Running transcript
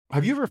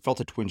Have you ever felt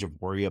a twinge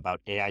of worry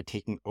about AI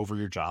taking over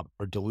your job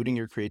or diluting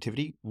your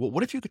creativity? Well,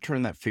 what if you could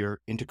turn that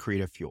fear into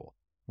creative fuel?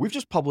 We've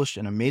just published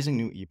an amazing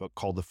new ebook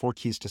called The 4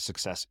 Keys to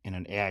Success in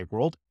an AI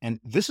World,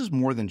 and this is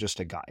more than just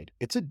a guide.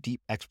 It's a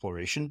deep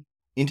exploration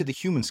into the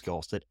human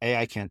skills that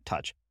AI can't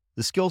touch,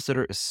 the skills that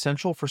are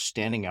essential for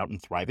standing out and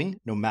thriving,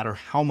 no matter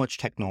how much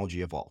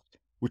technology evolves.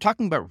 We're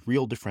talking about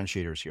real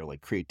differentiators here,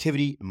 like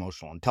creativity,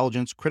 emotional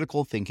intelligence,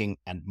 critical thinking,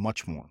 and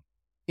much more.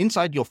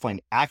 Inside, you'll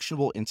find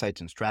actionable insights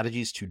and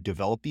strategies to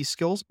develop these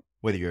skills,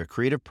 whether you're a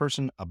creative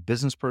person, a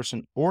business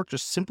person, or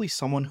just simply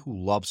someone who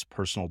loves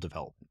personal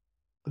development.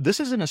 This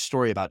isn't a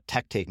story about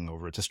tech taking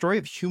over. It's a story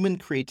of human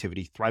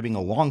creativity thriving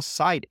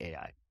alongside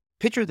AI.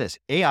 Picture this,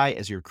 AI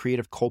as your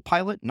creative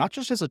co-pilot, not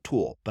just as a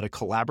tool, but a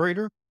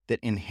collaborator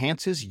that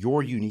enhances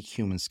your unique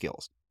human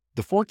skills.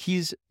 The 4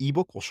 Keys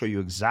ebook will show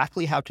you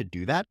exactly how to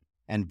do that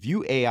and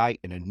view AI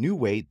in a new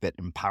way that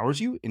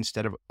empowers you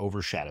instead of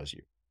overshadows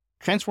you.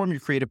 Transform your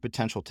creative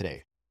potential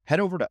today. Head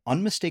over to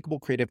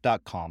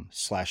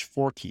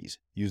unmistakablecreative.com/4keys.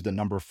 Use the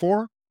number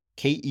 4,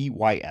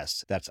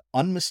 KEYS. That's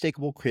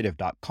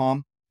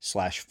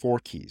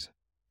unmistakablecreative.com/4keys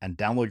and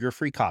download your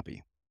free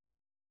copy.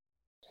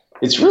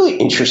 It's really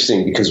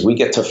interesting because we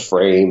get to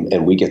frame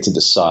and we get to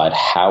decide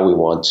how we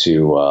want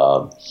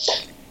to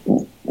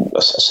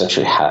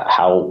essentially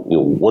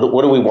what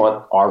do we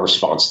want our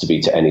response to be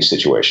to any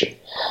situation.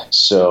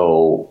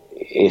 So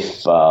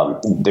if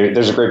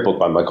there's a great book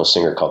by Michael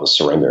Singer called The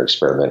Surrender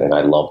Experiment, and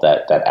I love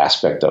that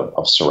aspect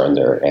of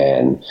surrender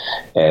and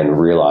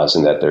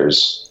realizing that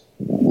there's,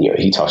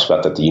 he talks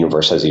about that the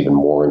universe has even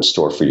more in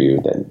store for you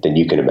than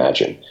you can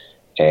imagine.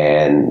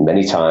 And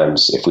many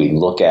times, if we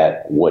look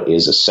at what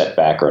is a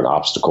setback or an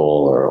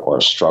obstacle or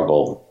a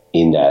struggle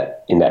in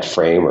that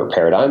frame or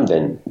paradigm,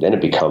 then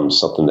it becomes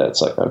something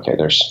that's like, okay,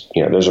 there's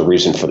a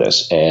reason for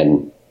this.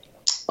 And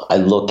I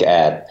look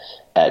at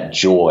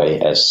joy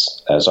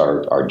as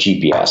our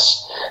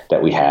GPS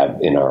that we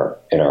have in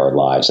our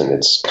lives, and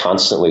it's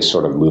constantly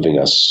sort of moving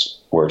us.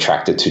 We're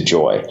attracted to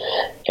joy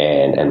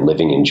and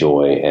living in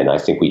joy, and I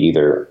think we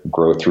either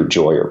grow through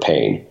joy or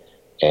pain.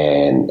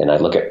 And I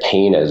look at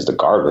pain as the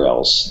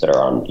guardrails that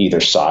are on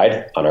either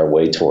side on our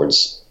way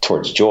towards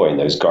joy, and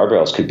those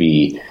guardrails could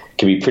be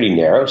pretty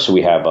narrow. So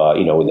we have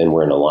then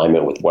we're in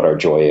alignment with what our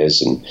joy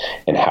is and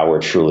how we're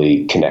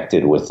truly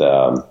connected with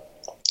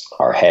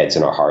our heads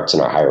and our hearts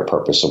and our higher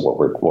purpose of what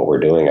we're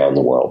doing out in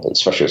the world, and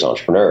especially as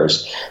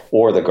entrepreneurs.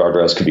 Or the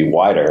guardrails could be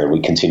wider, and we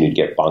continue to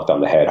get bonked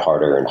on the head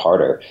harder and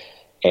harder.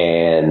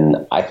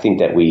 And I think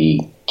that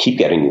we keep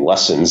getting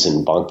lessons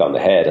and bonked on the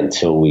head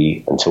until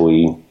we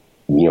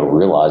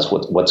realize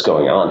what's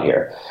going on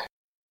here.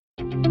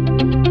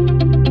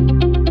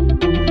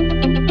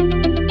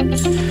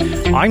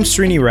 I'm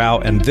Srini Rao,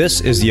 and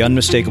this is the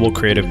Unmistakable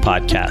Creative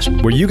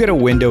Podcast, where you get a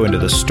window into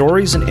the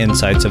stories and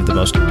insights of the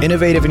most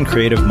innovative and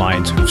creative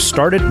minds who've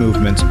started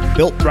movements,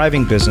 built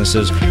thriving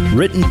businesses,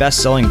 written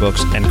best-selling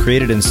books, and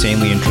created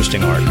insanely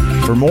interesting art.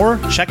 For more,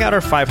 check out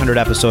our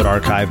 500-episode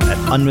archive at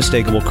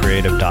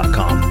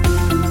unmistakablecreative.com.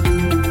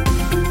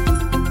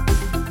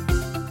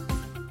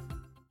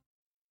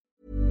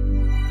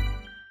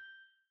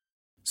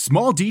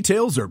 Small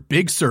details are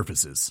big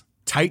surfaces.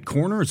 Tight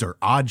corners are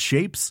odd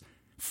shapes.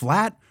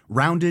 Flat,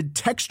 rounded,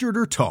 textured,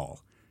 or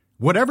tall.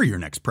 Whatever your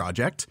next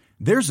project,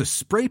 there's a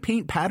spray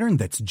paint pattern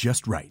that's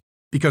just right.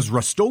 Because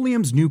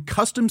Rust-Oleum's new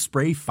Custom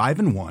Spray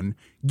 5-in-1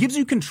 gives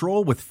you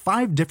control with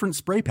 5 different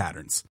spray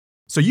patterns.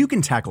 So you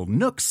can tackle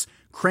nooks,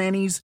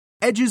 crannies,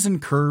 edges, and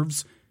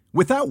curves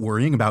without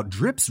worrying about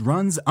drips,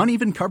 runs,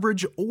 uneven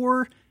coverage,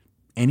 or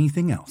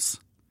anything else.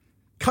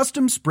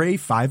 Custom Spray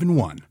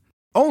 5-in-1.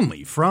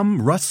 Only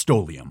from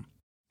Rust-Oleum.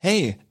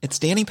 Hey, it's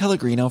Danny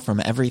Pellegrino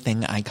from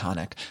Everything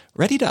Iconic.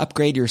 Ready to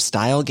upgrade your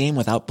style game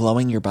without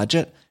blowing your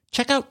budget?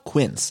 Check out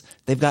Quince.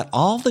 They've got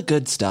all the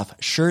good stuff,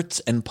 shirts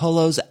and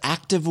polos,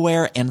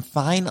 activewear, and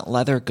fine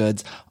leather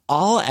goods,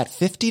 all at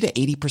 50 to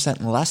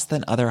 80% less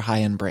than other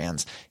high-end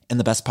brands. And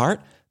the best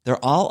part?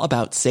 They're all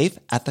about safe,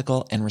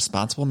 ethical, and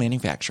responsible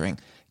manufacturing.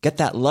 Get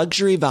that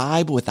luxury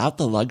vibe without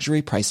the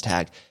luxury price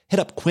tag. Hit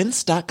up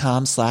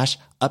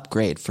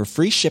quince.com/upgrade for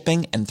free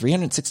shipping and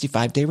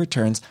 365-day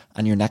returns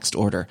on your next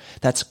order.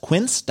 That's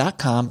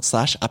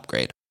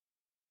quince.com/upgrade.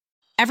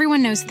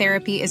 Everyone knows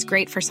therapy is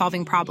great for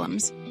solving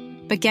problems,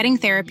 but getting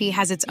therapy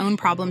has its own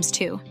problems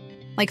too,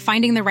 like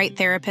finding the right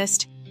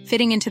therapist,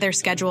 fitting into their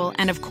schedule,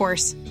 and of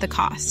course, the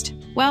cost.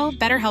 Well,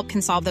 BetterHelp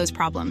can solve those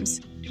problems.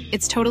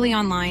 It's totally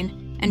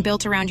online and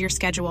built around your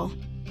schedule.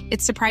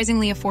 It's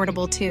surprisingly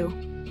affordable too.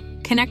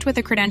 Connect with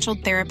a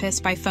credentialed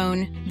therapist by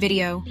phone,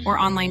 video, or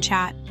online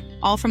chat,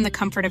 all from the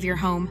comfort of your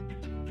home.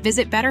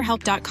 Visit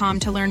BetterHelp.com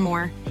to learn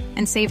more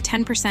and save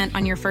 10%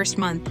 on your first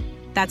month.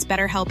 That's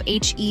BetterHelp,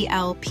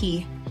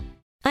 H-E-L-P.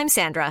 I'm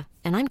Sandra,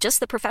 and I'm just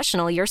the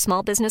professional your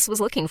small business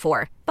was looking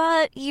for.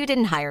 But you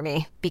didn't hire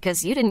me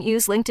because you didn't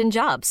use LinkedIn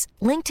Jobs.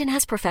 LinkedIn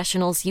has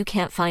professionals you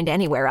can't find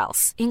anywhere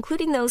else,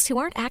 including those who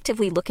aren't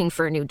actively looking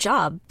for a new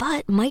job,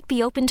 but might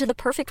be open to the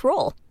perfect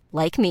role,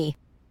 like me.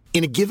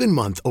 In a given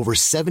month, over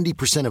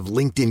 70% of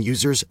LinkedIn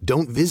users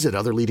don't visit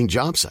other leading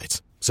job sites.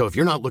 So if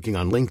you're not looking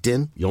on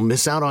LinkedIn, you'll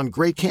miss out on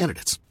great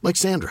candidates like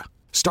Sandra.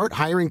 Start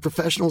hiring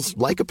professionals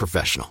like a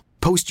professional.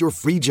 Post your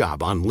free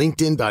job on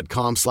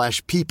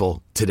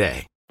linkedin.com/people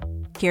today.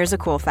 Here's a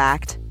cool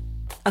fact.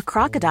 A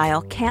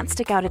crocodile can't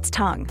stick out its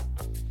tongue.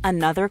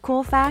 Another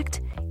cool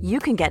fact, you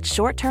can get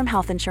short-term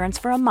health insurance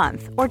for a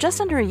month or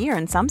just under a year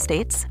in some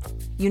states.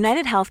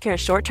 United Healthcare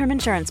short-term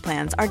insurance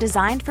plans are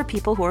designed for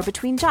people who are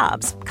between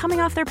jobs,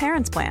 coming off their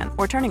parents' plan,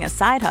 or turning a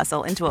side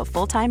hustle into a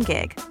full-time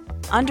gig.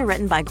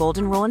 Underwritten by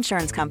Golden Rule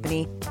Insurance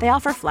Company, they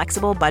offer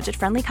flexible,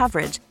 budget-friendly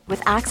coverage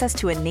with access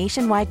to a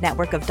nationwide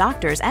network of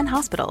doctors and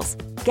hospitals.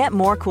 Get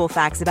more cool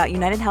facts about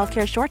United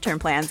Healthcare short-term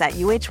plans at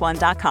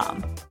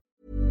uh1.com.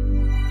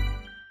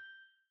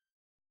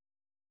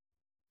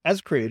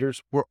 As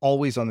creators, we're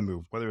always on the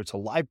move. Whether it's a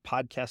live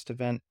podcast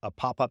event, a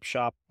pop-up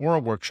shop, or a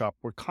workshop,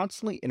 we're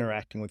constantly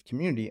interacting with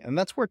community, and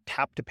that's where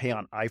Tap to Pay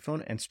on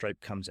iPhone and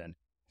Stripe comes in.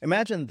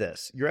 Imagine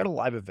this. You're at a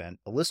live event,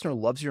 a listener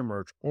loves your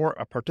merch, or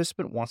a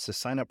participant wants to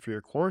sign up for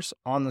your course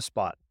on the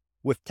spot.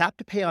 With Tap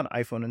to Pay on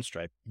iPhone and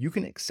Stripe, you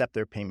can accept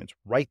their payments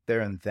right there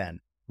and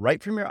then,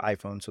 right from your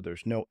iPhone, so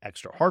there's no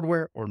extra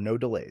hardware or no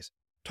delays.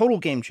 Total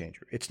game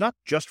changer. It's not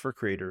just for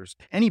creators.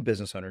 Any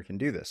business owner can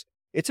do this.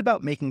 It's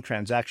about making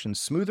transactions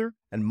smoother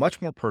and much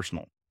more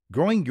personal,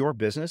 growing your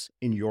business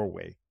in your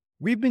way.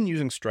 We've been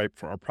using Stripe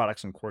for our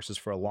products and courses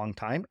for a long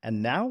time,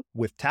 and now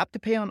with Tap to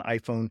Pay on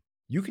iPhone,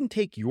 you can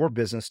take your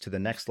business to the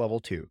next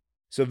level too.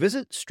 So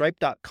visit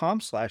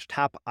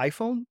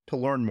stripe.com/tapiphone to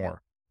learn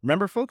more.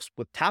 Remember, folks,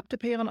 with Tap to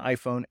Pay on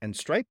iPhone and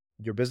Stripe,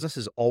 your business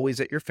is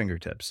always at your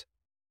fingertips.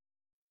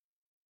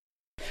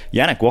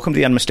 Yanik, welcome to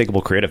The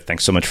Unmistakable Creative.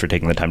 Thanks so much for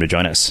taking the time to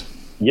join us.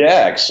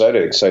 Yeah,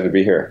 excited to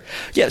be here.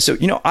 Yeah, so,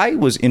 I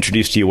was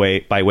introduced to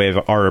you by way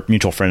of our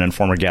mutual friend and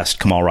former guest,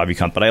 Kamal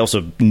Ravikant, but I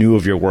also knew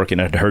of your work and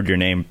had heard your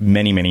name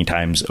many, many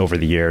times over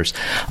the years.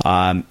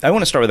 I want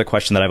to start with a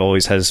question that I've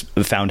always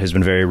found has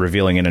been very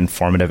revealing and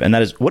informative, and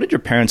that is, what did your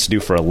parents do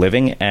for a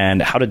living,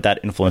 and how did that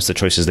influence the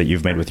choices that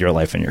you've made with your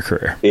life and your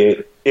career?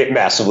 It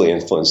massively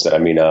influenced it. I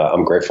mean,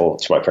 I'm grateful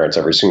to my parents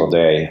every single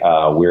day.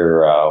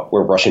 We're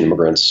Russian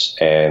immigrants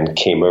and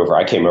came over.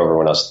 I came over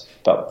when I was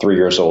about 3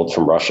 years old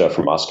from Russia,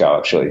 from Moscow,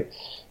 actually.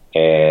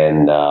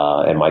 And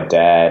my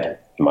dad,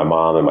 and my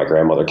mom, and my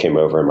grandmother came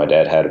over, and my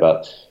dad had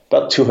about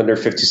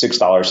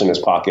 $256 in his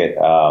pocket.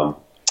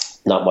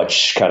 Not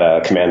much kind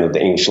of command of the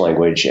English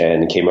language,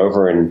 and came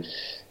over and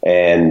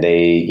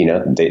they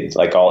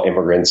like all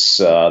immigrants,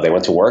 they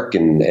went to work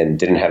and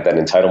didn't have that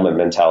entitlement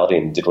mentality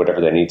and did whatever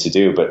they need to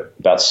do. But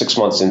about 6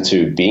 months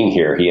into being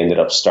here, he ended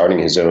up starting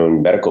his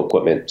own medical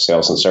equipment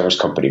sales and service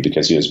company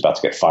because he was about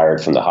to get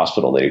fired from the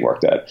hospital that he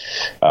worked at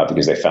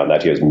because they found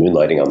out he was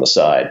moonlighting on the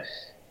side.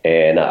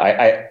 And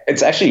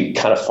it's actually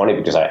kind of funny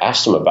because I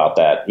asked him about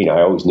that.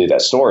 I always knew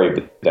that story,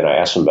 but then I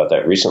asked him about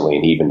that recently,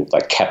 and he even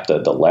kept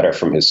the letter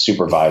from his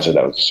supervisor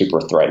that was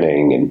super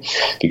threatening, and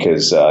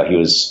because he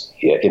was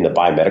in the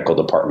biomedical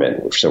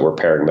department, so we're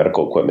repairing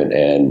medical equipment,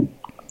 and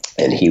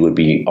he would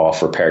be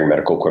off repairing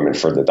medical equipment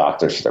for the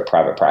doctors for their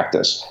private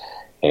practice.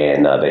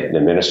 And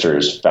the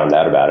ministers found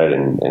out about it,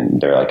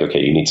 and they're like, okay,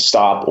 you need to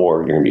stop or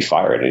you're going to be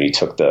fired. And he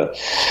took the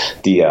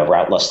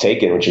route less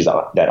taken, which is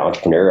that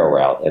entrepreneurial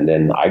route. And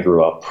then I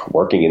grew up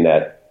working in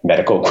that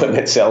medical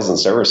equipment sales and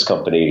service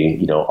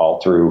company,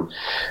 all through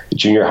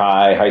junior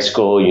high, high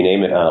school, you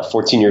name it.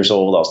 14 years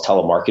old, I was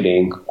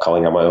telemarketing,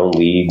 calling out my own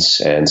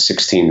leads. And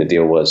 16, the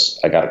deal was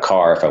I got a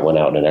car if I went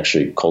out and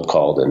actually cold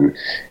called and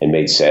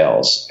made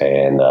sales.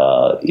 And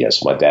so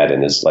my dad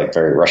in his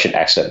very Russian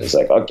accent is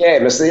like, okay,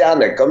 Mr.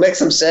 Yanik, go make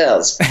some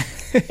sales.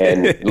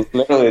 And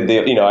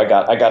literally, I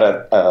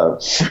got a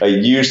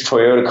used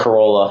Toyota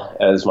Corolla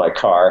as my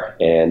car,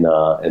 and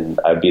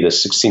I'd be the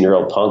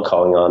 16-year-old punk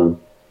calling on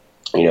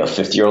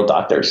 50-year-old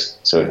doctors.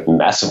 So it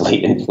massively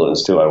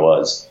influenced who I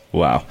was.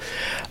 Wow.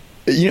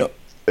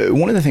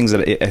 One of the things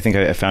that I think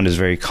I found is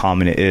very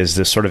common is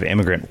this sort of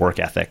immigrant work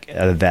ethic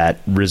that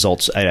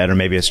results, I don't know,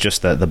 maybe it's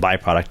just the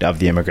byproduct of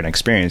the immigrant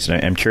experience.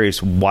 And I'm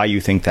curious why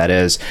you think that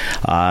is.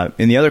 And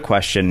the other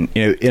question,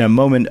 in a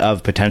moment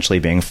of potentially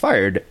being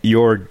fired,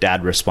 your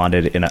dad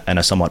responded in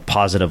a somewhat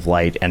positive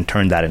light and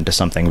turned that into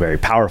something very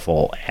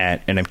powerful.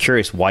 And I'm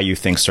curious why you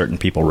think certain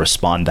people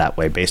respond that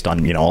way based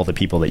on, all the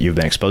people that you've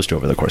been exposed to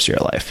over the course of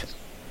your life.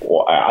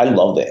 Well, I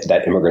love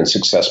that immigrant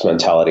success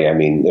mentality. I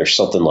mean, there's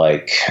something I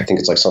think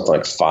it's something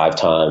like 5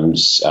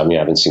 times. I mean,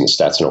 I haven't seen the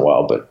stats in a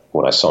while, but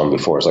when I saw them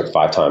before, it's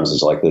 5 times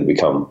as likely to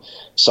become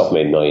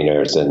self-made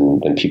millionaires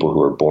than people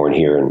who are born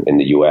here in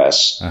the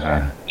U.S.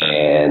 Uh-huh.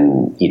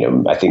 And,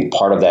 I think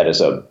part of that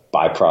is a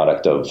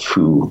byproduct of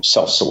who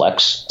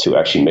self-selects to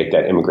actually make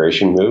that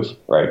immigration move,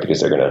 right? Because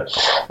they're going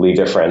to leave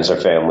their friends, their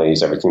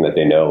families, everything that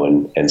they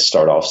know and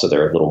start off so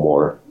they're a little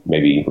more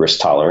maybe risk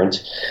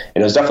tolerant.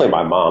 And it was definitely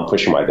my mom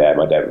pushing my dad.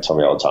 My dad would tell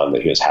me all the time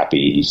that he was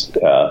happy.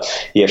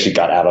 He actually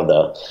got out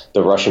of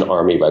the Russian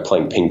army by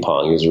playing ping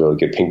pong. He was a really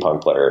good ping pong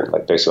player,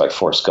 basically like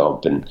Forrest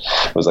Gump, and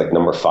was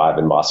number 5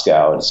 in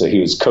Moscow. And so he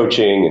was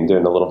coaching and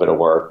doing a little bit of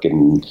work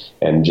and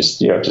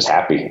just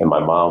happy. And my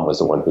mom was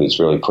the one who was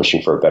really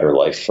pushing for a better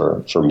life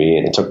for me.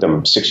 And it took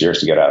them 6 years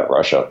to get out of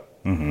Russia.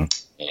 Mm-hmm.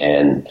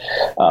 And,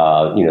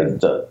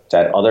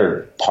 that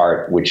other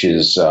part, which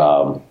is,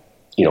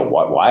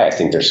 why I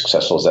think they're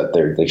successful, is that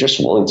they're just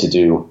willing to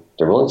do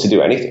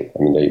anything.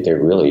 I mean, they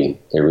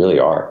really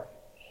are.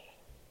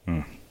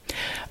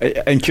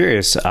 I'm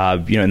curious,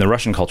 in the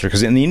Russian culture,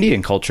 because in the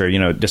Indian culture,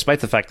 despite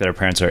the fact that our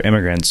parents are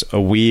immigrants,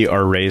 we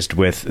are raised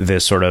with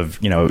this sort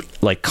of,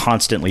 like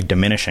constantly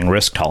diminishing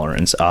risk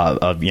tolerance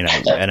and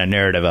a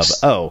narrative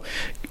of,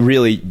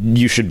 really,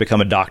 you should become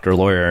a doctor,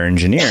 lawyer, or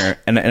engineer.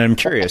 And I'm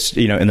curious,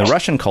 in the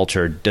Russian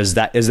culture, is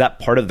that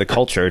part of the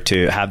culture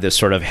to have this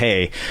sort of,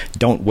 hey,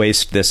 don't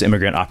waste this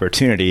immigrant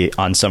opportunity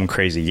on some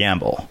crazy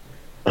gamble?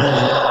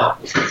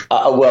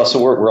 So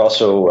we're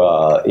also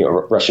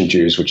Russian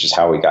Jews, which is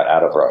how we got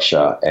out of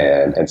Russia,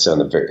 and so in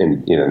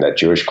that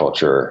Jewish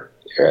culture,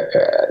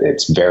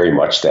 it's very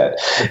much that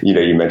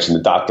you mentioned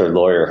the doctor,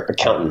 lawyer,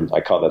 accountant.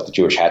 I call that the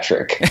Jewish hat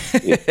trick.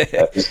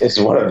 It's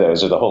one of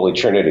those, or the holy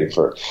trinity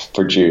for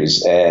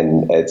Jews,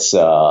 and it's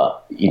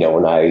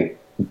when I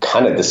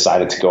kind of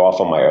decided to go off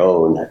on my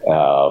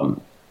own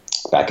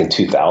back in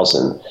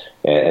 2000.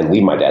 And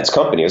leave my dad's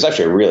company. It was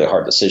actually a really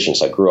hard decision.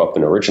 So I grew up,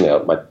 and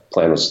originally my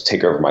plan was to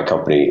take over my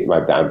company,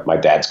 my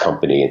dad's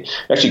company. And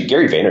actually,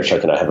 Gary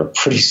Vaynerchuk and I have a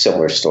pretty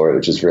similar story,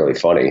 which is really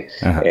funny.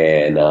 Uh-huh.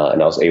 And I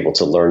was able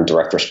to learn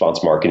direct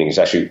response marketing. He's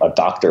actually a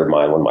doctor of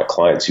mine, one of my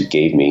clients, who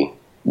gave me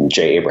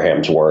Jay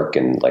Abraham's work,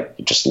 and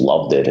just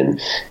loved it,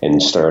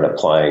 and started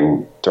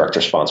applying direct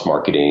response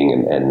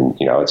marketing. And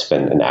I'd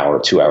spend an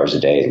hour, 2 hours a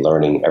day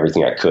learning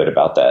everything I could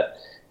about that.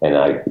 And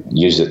I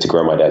used it to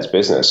grow my dad's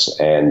business.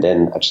 And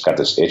then I just got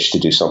this itch to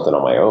do something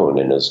on my own.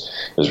 And it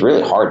was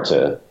really hard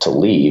to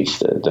leave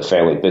the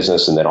family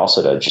business, and then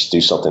also to just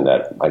do something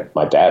that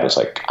my dad was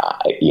like,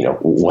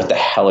 what the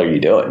hell are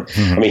you doing?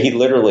 Mm-hmm. I mean, he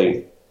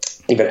literally,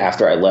 even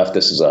after I left,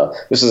 this is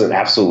an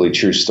absolutely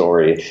true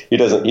story. He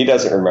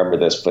doesn't remember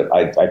this, but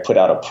I put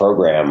out a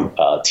program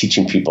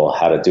teaching people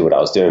how to do what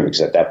I was doing,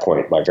 because at that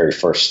point, my very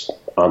first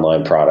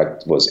online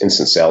product was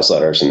instant sales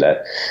letters, and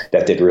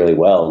that did really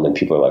well. And then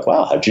people were like,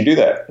 wow, how'd you do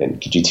that? And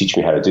could you teach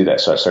me how to do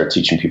that? So I started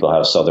teaching people how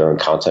to sell their own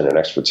content and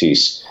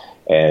expertise.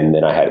 And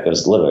then it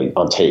was literally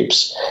on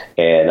tapes.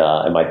 And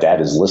my dad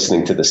is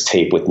listening to this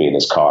tape with me in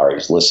his car.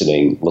 He's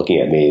listening,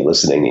 looking at me,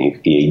 listening,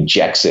 and he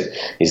ejects it.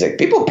 He's like,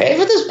 people pay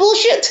for this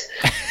bullshit?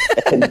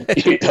 And,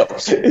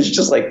 it's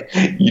just like,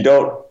 you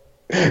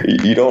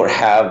don't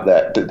have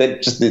that. They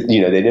just, they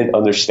didn't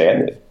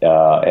understand it.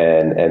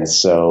 And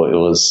so it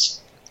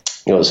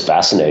was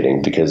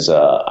fascinating, because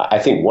I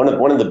think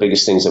one of the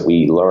biggest things that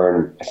we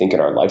learn, I think, in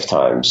our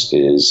lifetimes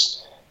is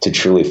to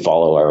truly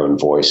follow our own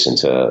voice, and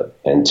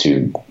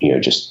to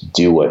just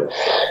do what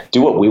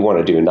we want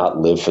to do, and not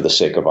live for the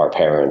sake of our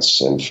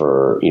parents. And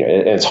and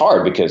it's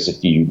hard, because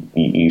if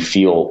you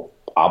feel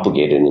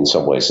obligated in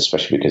some ways,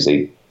 especially because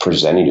they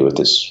presented you with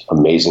this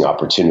amazing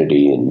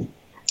opportunity, and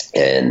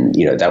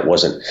that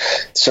wasn't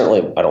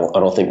certainly, I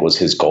don't think, was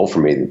his goal for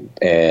me.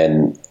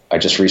 And I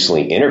just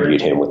recently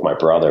interviewed him with my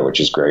brother, which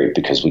is great,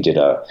 because we did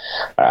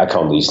I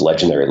call them these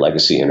legendary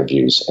legacy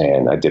interviews.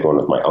 And I did one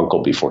with my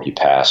uncle before he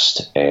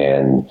passed.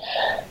 And,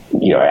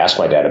 I asked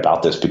my dad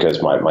about this,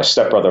 because my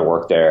stepbrother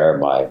worked there,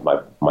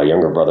 my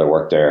younger brother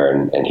worked there,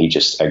 and he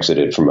just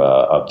exited from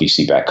a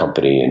VC-backed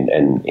company.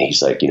 And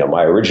he's like,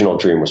 my original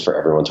dream was for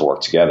everyone to work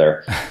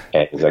together.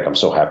 And he's like, I'm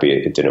so happy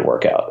it didn't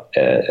work out.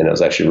 And it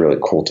was actually really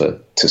cool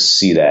to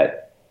see that,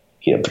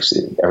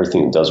 because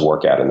everything does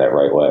work out in that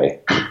right way.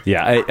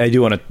 Yeah, I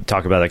do want to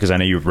talk about that, because I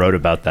know you wrote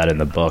about that in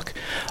the book.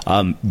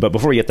 But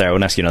before we get there, I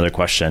want to ask you another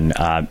question.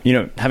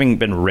 Having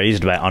been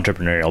raised by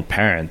entrepreneurial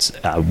parents,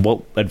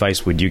 what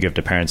advice would you give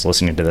to parents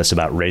listening to this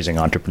about raising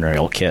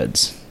entrepreneurial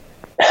kids?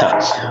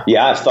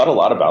 Yeah, I've thought a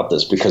lot about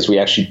this, because we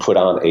actually put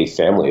on a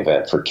family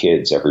event for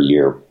kids every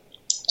year.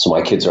 So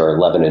my kids are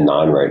 11 and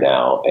 9 right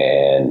now,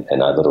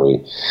 and I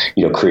literally,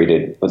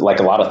 created,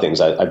 like a lot of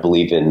things, I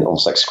believe in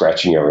almost like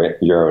scratching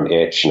your own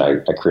itch, and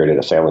I created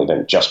a family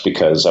event just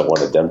because I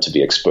wanted them to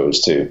be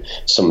exposed to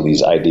some of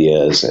these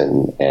ideas,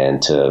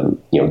 and to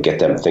get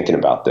them thinking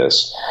about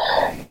this.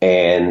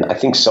 And I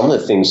think some of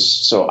the things,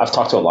 so I've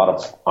talked to a lot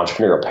of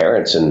entrepreneurial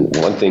parents, and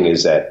one thing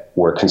is that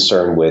we're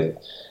concerned with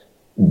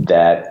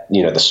that,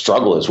 the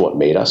struggle is what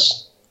made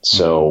us.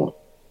 So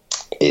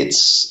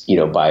it's,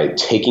 by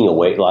taking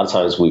away, a lot of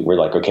times we're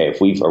like, okay, if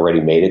we've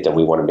already made it, then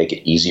we want to make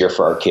it easier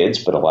for our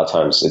kids. But a lot of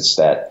times it's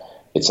that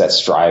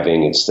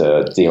striving, it's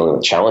the dealing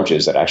with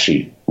challenges that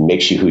actually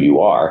makes you who you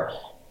are.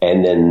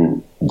 And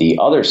then the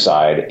other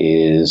side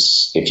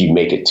is, if you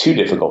make it too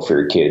difficult for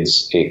your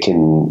kids, it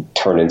can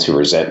turn into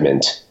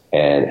resentment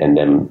and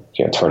them,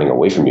 turning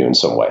away from you in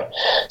some way.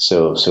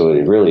 So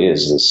it really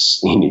is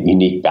this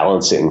unique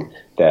balancing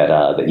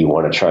that you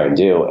want to try and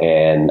do.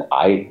 And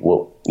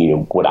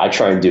what I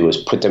try and do is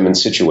put them in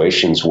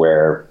situations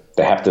where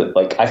they have to,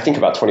 I think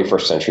about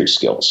 21st century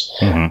skills.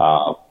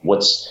 Mm-hmm.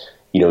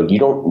 You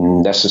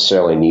don't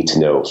necessarily need to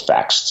know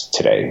facts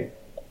today.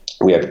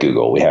 We have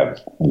Google, we have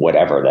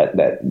whatever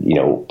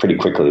that pretty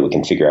quickly we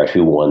can figure out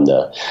who won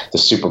the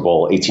Super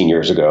Bowl 18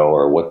 years ago,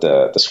 or what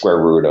the square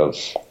root of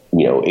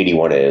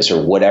 81 is,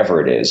 or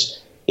whatever it is.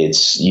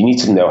 you need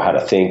to know how to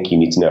think. You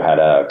need to know how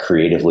to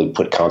creatively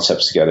put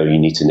concepts together. You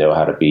need to know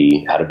how to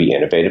be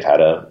innovative, how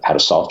to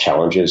solve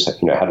challenges.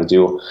 How to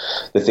do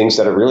the things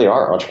that really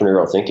are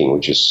entrepreneurial thinking,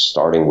 which is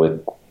starting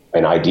with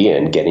an idea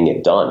and getting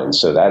it done. And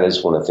so that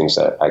is one of the things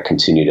that I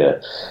continue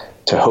to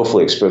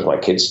hopefully expose my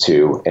kids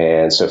to.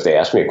 And so if they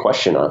ask me a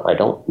question, I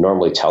don't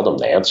normally tell them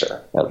the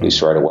answer, at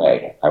least right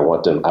away. I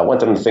want them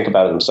to think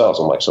about it themselves.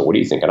 I'm like, so what do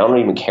you think? And I don't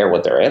even care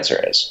what their answer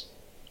is.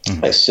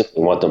 Mm-hmm. I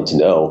simply want them to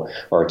know,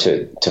 or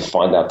to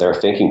find out their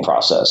thinking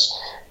process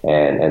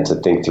and to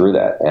think through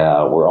that.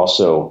 We're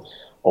also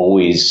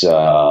always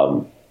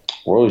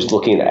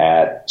looking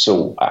at,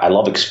 so I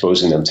love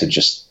exposing them to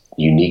just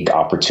unique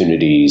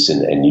opportunities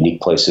and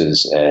unique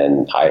places.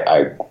 And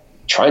I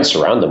try and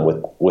surround them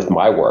with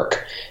my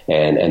work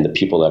and the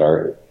people that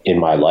are in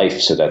my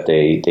life, so that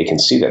they can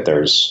see that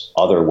there's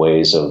other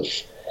ways of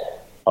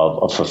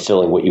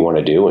fulfilling what you want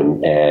to do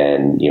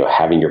and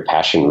having your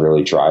passion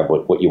really drive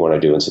what you want to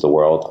do into the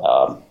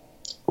world.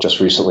 Just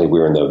recently, we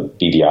were in the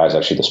BVI's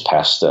actually this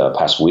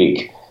past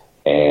week,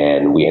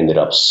 and we ended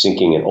up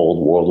sinking an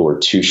old World War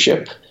II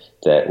ship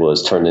that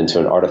was turned into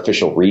an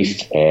artificial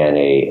reef and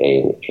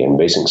an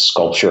amazing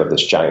sculpture of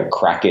this giant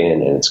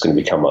kraken, and it's going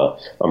to become a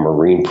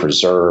marine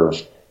preserve,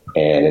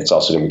 and it's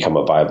also going to become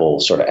a viable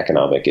sort of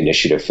economic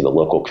initiative for the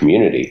local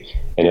community.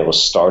 And it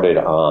was started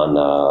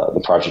on the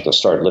project was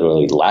started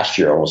literally last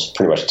year, almost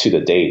pretty much to the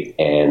date,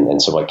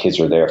 and so my kids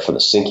were there for the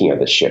sinking of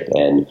the ship,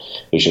 and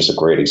it was just a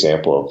great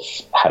example of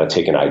how to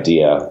take an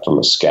idea from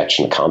a sketch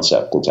and a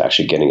concept into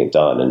actually getting it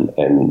done.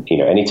 And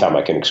anytime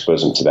I can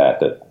expose them to that,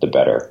 the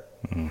better.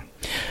 Mm-hmm.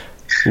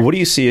 What do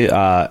you see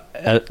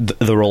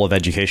the role of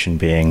education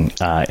being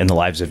in the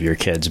lives of your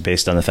kids,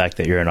 based on the fact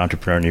that you're an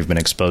entrepreneur and you've been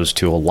exposed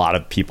to a lot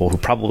of people who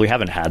probably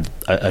haven't had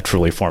a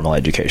truly formal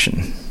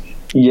education?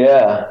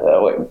 Yeah,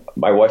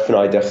 my wife and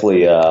I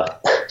definitely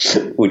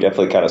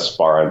kind of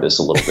spar on this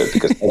a little bit,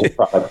 because I'm a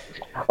product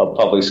of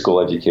public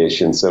school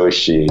education. So is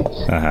she.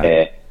 Uh-huh.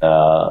 And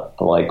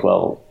I'm like,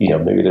 well,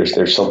 maybe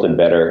there's something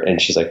better.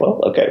 And she's like,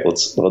 well, okay,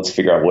 let's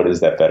figure out what is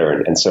that better.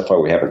 And so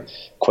far we haven't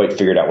quite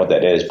figured out what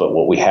that is. But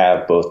what we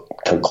have both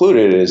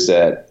concluded is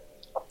that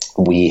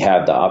we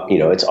have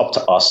it's up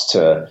to us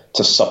to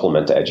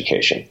supplement the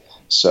education.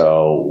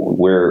 So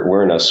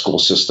we're in a school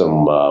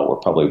system. We're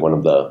probably one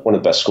of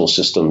the best school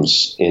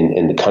systems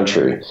in the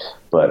country,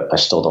 but I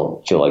still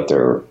don't feel like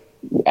they're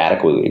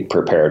adequately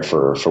prepared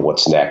for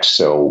what's next.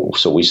 So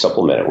we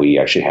supplement it. We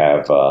actually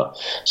have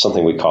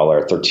something we call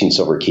our 13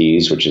 Silver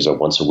Keys, which is a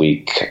once a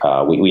week.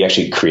 We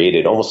actually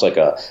created almost like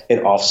an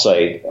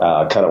offsite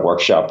kind of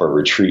workshop or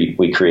retreat.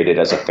 We created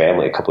as a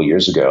family a couple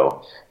years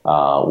ago.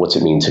 What's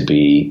it mean to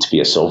be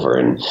a silver,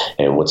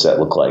 and what's that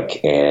look like?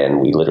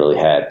 And we literally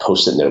had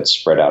Post-it notes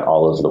spread out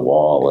all over the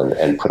wall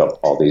and put up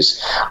all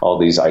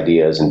these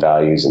ideas and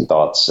values and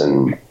thoughts,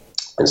 and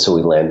so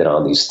we landed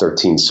on these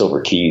 13 silver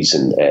keys,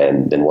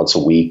 and then once a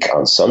week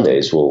on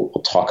Sundays we'll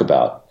talk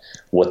about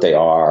what they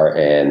are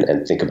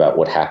and think about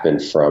what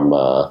happened from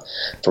a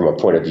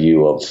point of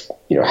view of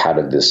how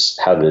did this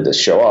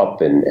show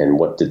up and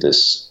what did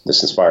this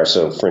inspire.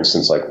 So for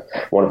instance, like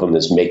one of them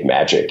is make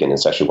magic, and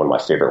it's actually one of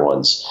my favorite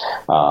ones,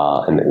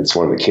 and it's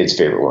one of the kids'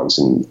 favorite ones,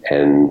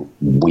 and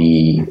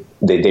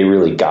they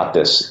really got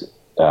this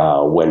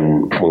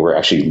when we were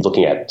actually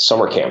looking at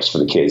summer camps for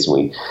the kids.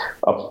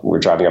 We're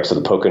driving up to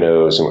the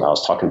Poconos, and I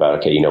was talking about,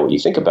 okay, what you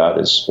think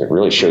about is it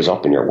really shows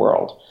up in your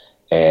world.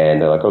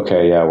 And they're like,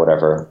 okay, yeah,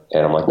 whatever.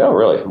 And I'm like, no,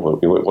 really,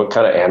 what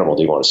kind of animal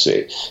do you want to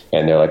see?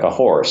 And they're like, a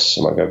horse.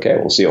 I'm like, okay,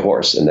 we'll see a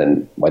horse. And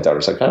then my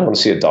daughter's like, I want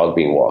to see a dog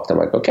being walked. I'm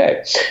like,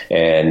 okay.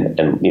 And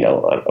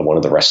at one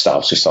of the rest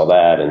stops, we saw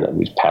that, and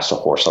we passed a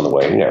horse on the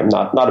way.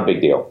 Not a big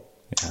deal.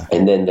 Yeah.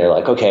 And then they're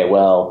like, okay,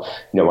 well,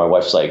 my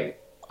wife's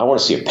like, I want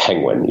to see a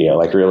penguin.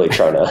 Like really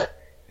trying to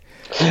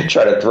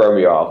throw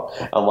me off.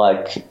 I'm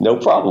like, no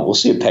problem. We'll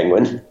see a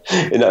penguin.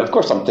 And of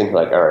course I'm thinking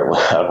like, all right,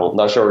 well, I'm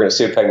not sure we're going to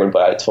see a penguin,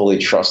 but I totally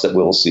trust that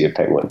we'll see a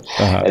penguin.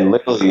 Uh-huh. And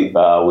literally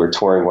we're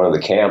touring one of the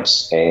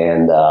camps,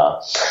 and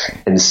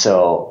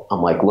so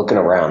I'm like looking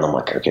around. I'm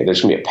like, okay,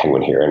 there's going to be a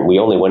penguin here. And we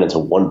only went into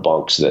one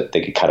bunk so that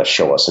they could kind of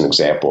show us an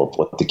example of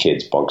what the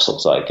kids' bunks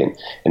looks like. And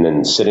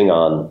then sitting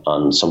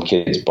on some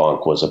kid's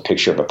bunk was a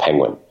picture of a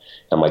penguin.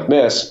 I'm like,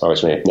 Miss, my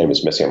name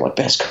is Missy. I'm like,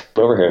 Miss,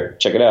 come over here,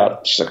 check it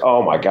out. She's like,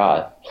 oh my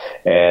God.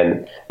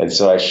 And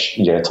so I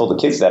told the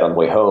kids that on the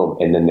way home,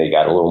 and then they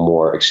got a little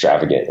more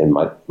extravagant. And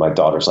my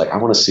daughter's like, I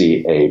want to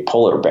see a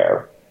polar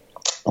bear.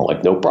 I'm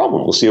like, no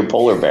problem. We'll see a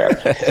polar bear.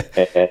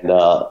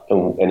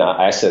 and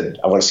I said,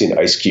 I want to see an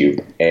ice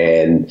cube.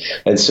 And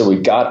so we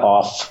got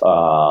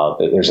off,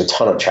 there's a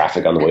ton of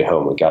traffic on the way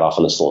home. We got off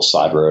on this little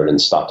side road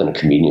and stopped in a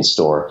convenience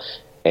store.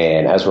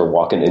 And as we're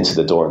walking into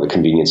the door of the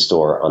convenience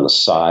store, on the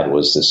side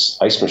was this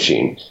ice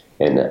machine,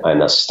 and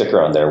a sticker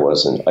on there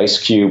was an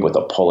ice cube with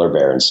a polar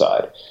bear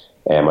inside.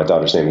 And my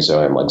daughter's name is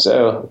Zoe. I'm like,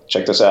 Zoe,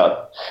 check this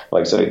out. I'm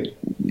like, Zoe,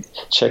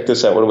 check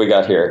this out. What do we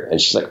got here?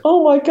 And she's like,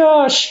 oh my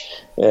gosh.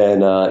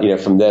 And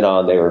from then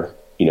on, they were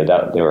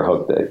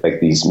hooked. Like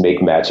these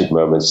make magic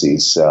moments,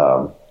 these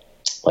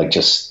like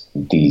just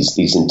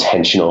these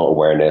intentional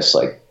awareness,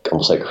 like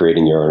almost like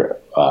creating your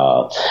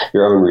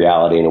own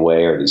reality in a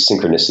way, or these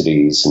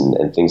synchronicities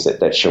and things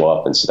that show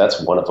up. And so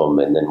that's one of them.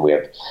 And then we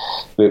have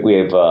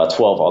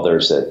 12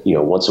 others that,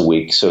 once a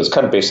week. So it's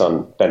kind of based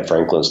on Ben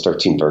Franklin's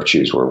 13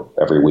 virtues, where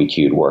every week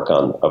you'd work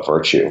on a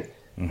virtue.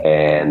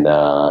 And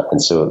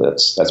so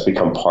that's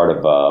become part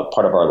of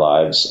our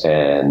lives,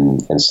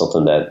 and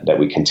something that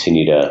we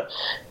continue to.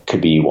 Could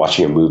be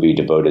watching a movie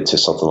devoted to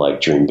something like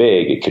Dream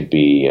Big. It could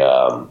be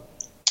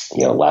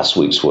last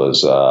week's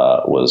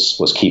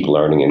was keep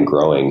learning and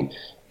growing,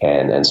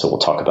 and so we'll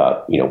talk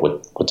about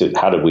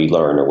how did we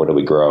learn, or what did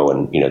we grow,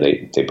 and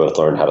they both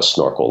learned how to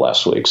snorkel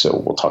last week,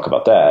 so we'll talk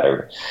about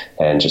that,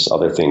 and just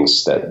other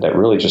things that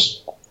really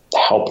just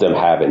help them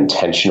have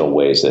intentional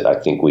ways that I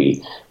think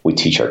we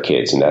teach our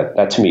kids. And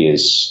that to me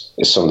is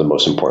some of the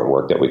most important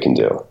work that we can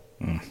do.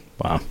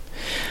 Wow.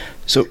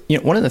 So,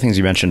 one of the things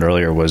you mentioned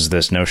earlier was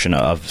this notion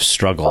of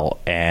struggle.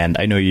 And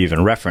I know you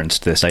even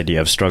referenced this idea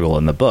of struggle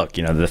in the book,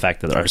 the fact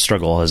that our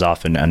struggle has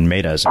often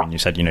unmade us. I mean, you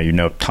said,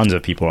 tons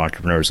of people,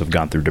 entrepreneurs, have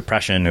gone through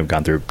depression, who've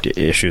gone through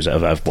issues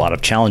of a lot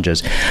of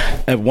challenges.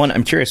 One,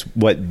 I'm curious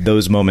what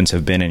those moments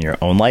have been in your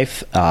own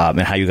life,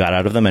 and how you got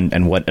out of them,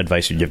 and what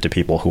advice you'd give to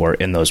people who are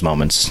in those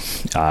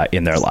moments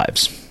in their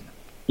lives.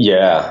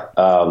 Yeah,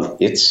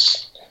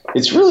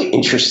 it's really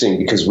interesting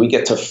because we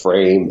get to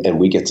frame and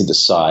we get to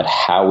decide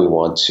how we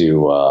want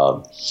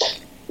to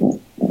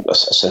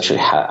essentially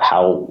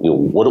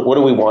what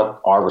do we want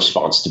our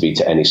response to be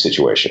to any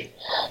situation.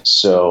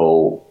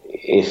 So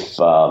if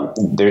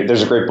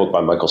there's a great book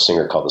by Michael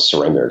Singer called The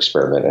Surrender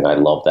Experiment, and I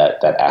love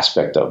that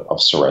aspect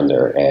of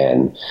surrender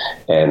and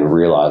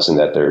realizing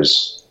that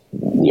there's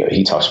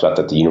he talks about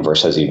that the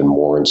universe has even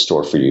more in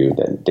store for you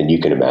than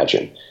you can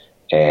imagine.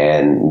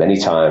 And many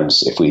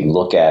times, if we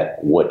look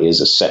at what is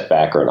a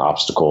setback or an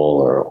obstacle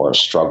or a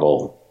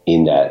struggle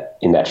in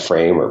that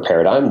frame or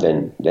paradigm,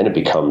 then it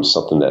becomes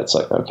something that's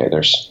like, okay,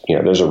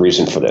 there's a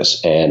reason for this.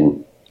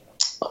 And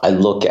I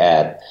look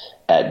at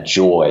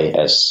joy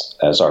as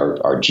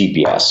our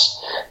GPS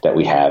that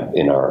we have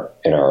in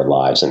our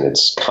lives, and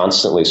it's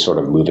constantly sort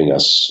of moving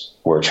us.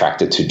 We're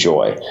attracted to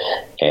joy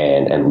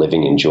and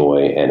living in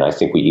joy, and I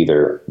think we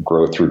either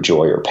grow through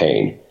joy or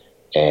pain.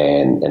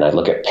 And I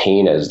look at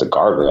pain as the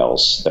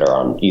guardrails that are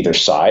on either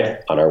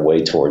side on our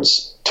way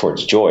towards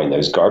joy. And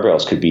those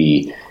guardrails could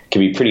be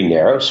pretty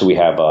narrow. So we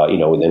have,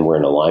 then we're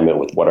in alignment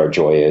with what our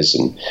joy is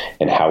and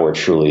how we're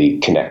truly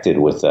connected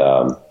with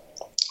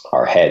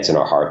our heads and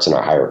our hearts and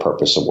our higher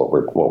purpose of what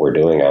we're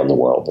doing out in the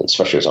world, and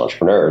especially as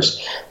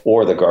entrepreneurs.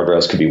 Or the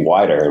guardrails could be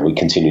wider, and we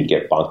continue to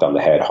get bonked on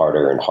the head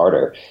harder and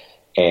harder.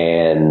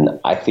 And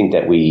I think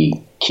that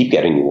we keep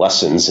getting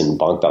lessons and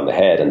bonked on the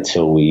head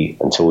until we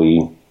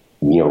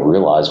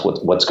realize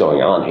what's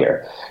going on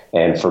here.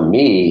 And for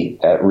me,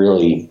 that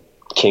really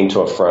came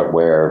to a front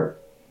where,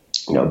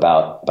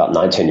 about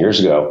 9-10 years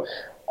ago,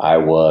 I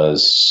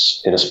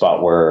was in a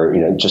spot where,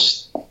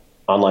 just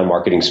online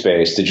marketing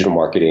space, digital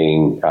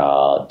marketing,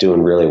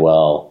 doing really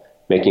well,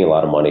 making a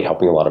lot of money,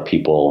 helping a lot of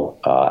people,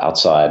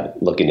 outside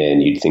looking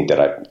in. You'd think that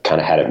I kind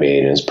of had it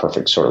made in this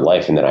perfect sort of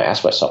life. And then I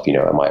asked myself,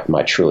 am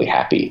I truly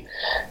happy?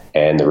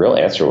 And the real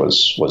answer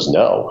was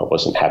no. I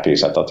wasn't happy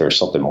because I thought there was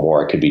something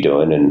more I could be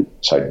doing. And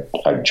so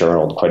I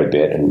journaled quite a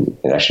bit. And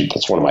actually,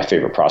 that's one of my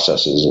favorite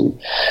processes. And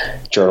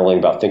journaling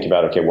about thinking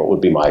about, okay, what would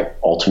be my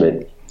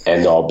ultimate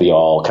end all be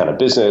all kind of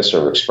business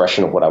or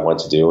expression of what I want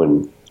to do.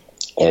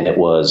 And it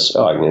was,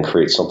 I'm going to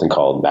create something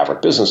called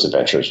Maverick Business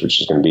Adventures, which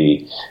is going to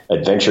be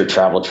adventure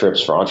travel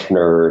trips for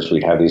entrepreneurs.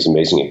 We'd have these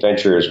amazing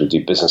adventures. We'd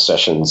do business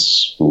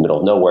sessions in the middle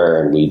of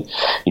nowhere, and we'd,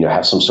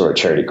 have some sort of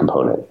charity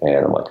component.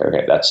 And I'm like,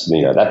 okay, that's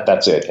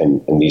it.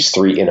 And these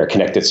three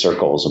interconnected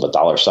circles of a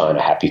dollar sign,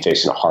 a happy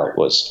face, and a heart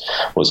was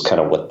kind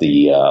of what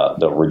the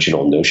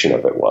original notion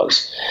of it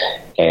was.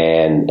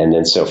 And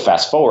then so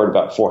fast forward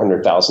about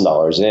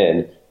 $400,000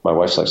 in, my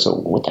wife's like, so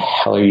what the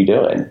hell are you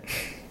doing?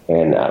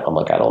 And I'm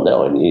like, I don't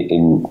know.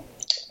 And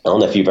I don't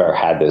know if you've ever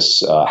had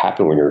this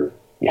happen when you're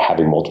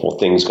having multiple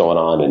things going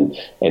on.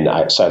 And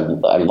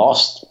I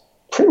lost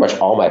pretty much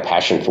all my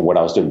passion for what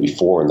I was doing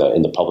before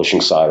in the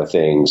publishing side of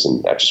things.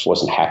 And I just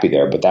wasn't happy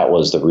there. But that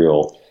was the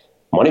real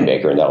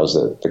moneymaker, and that was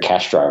the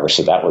cash driver.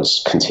 So that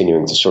was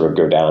continuing to sort of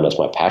go down as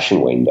my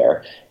passion waned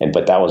there.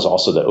 But that was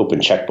also the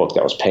open checkbook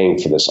that was paying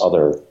for this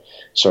other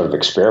sort of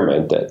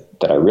experiment that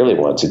I really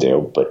wanted to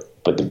do.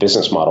 But the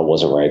business model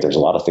wasn't right. There's a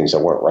lot of things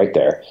that weren't right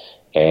there.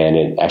 And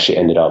it actually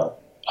ended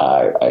up,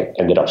 I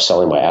ended up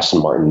selling my Aston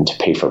Martin to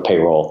pay for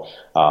payroll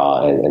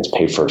and to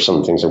pay for some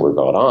of the things that were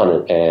going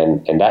on.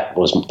 And that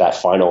was that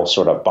final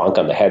sort of bonk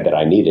on the head that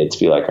I needed to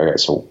be like, okay,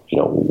 so,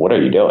 what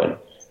are you doing?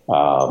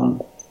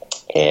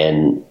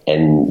 And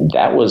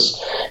that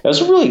was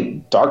a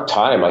really dark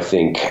time, I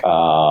think,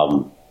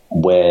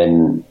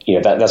 when,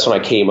 that's when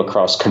I came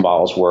across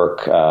Kambal's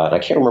work. And I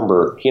can't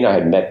remember, he and I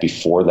had met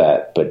before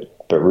that, but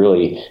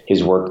really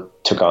his work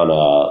took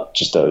on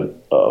just a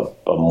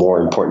more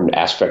important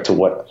aspect to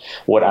what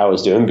I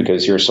was doing,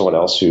 because here's someone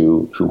else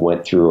who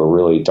went through a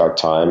really dark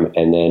time.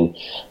 And then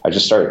I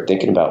just started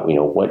thinking about,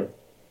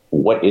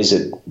 what is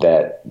it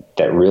that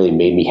really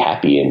made me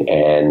happy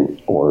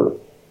or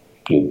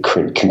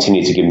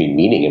continue to give me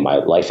meaning in my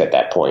life at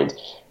that point.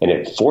 And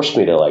it forced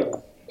me to like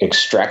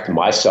extract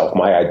myself,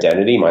 my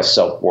identity, my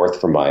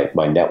self-worth from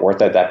my net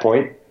worth at that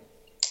point.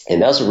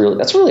 And that's a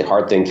really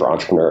hard thing for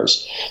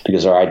entrepreneurs,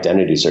 because our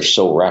identities are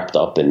so wrapped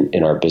up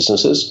in our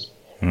businesses.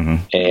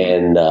 Mm-hmm.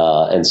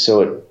 And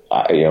so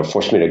it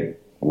forced me to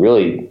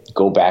really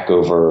go back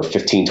over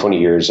 15, 20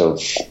 years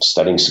of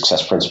studying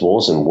success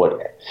principles and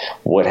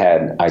what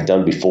had I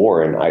done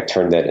before. And I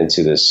turned that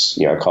into this,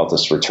 I call it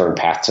this return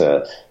path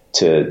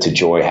to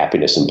joy,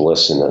 happiness, and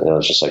bliss. And it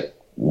was just like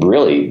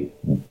really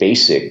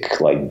basic,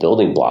 like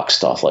building block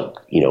stuff. Like,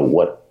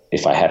 what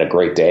if I had a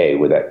great day,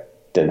 would that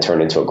then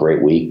turn into a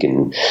great week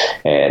and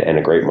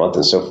a great month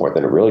and so forth?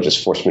 And it really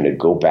just forced me to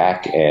go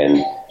back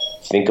and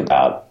think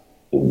about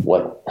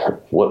what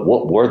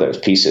were those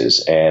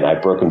pieces. And I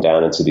broke them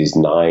down into these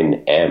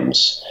 9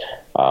 M's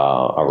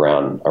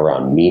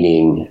around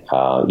meaning.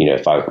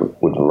 If I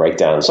would write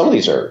down, some of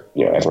these are,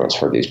 everyone's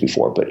heard these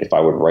before, but if I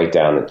would write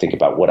down and think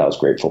about what I was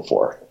grateful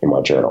for in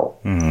my journal,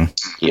 mm-hmm.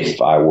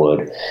 If I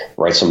would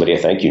write somebody a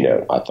thank you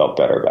note, I felt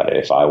better about it.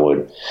 If I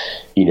would,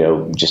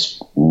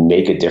 just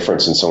make a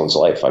difference in someone's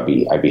life, I'd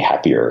be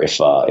happier.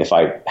 If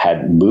I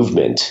had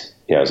movement,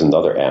 as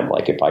another M,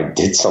 like if I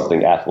did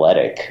something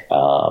athletic,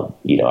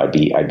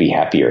 I'd be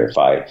happier. If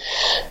I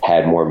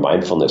had more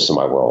mindfulness in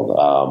my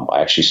world,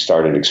 I actually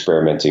started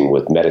experimenting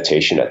with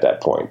meditation at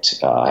that point.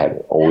 I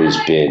had always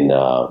been,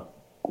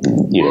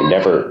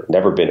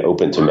 never been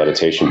open to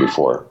meditation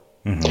before.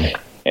 Mm-hmm.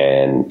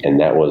 And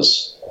that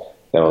was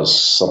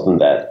something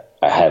that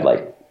I had,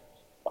 like,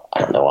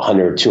 I don't know,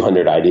 100,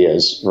 200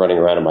 ideas running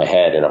around in my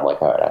head. And I'm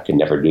like, all right, I could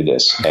never do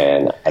this.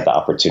 And I had the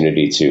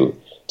opportunity to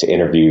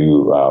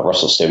interview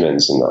Russell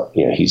Simmons, and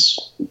he's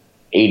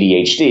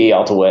ADHD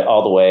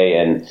all the way,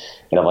 and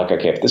I'm like,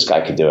 okay, if this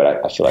guy could do it,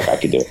 I feel like I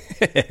could do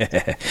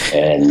it.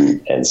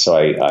 and so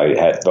I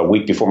had a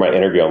week before my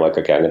interview, I'm like,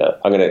 okay,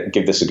 I'm gonna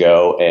give this a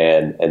go,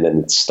 and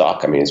then it's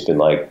stuck. I mean, it's been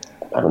like,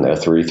 I don't know,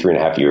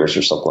 3.5 years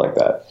or something like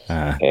that,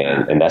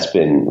 and that's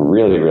been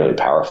really, really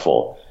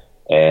powerful.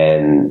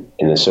 And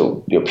then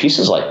so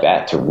pieces like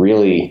that to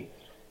really,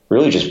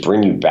 really just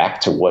bring you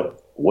back to what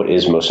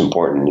is most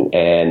important.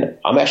 And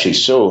I'm actually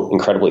so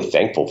incredibly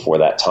thankful for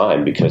that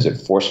time, because it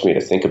forced me to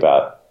think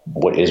about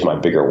what is my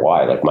bigger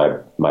why. Like my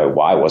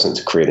why wasn't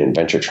to create an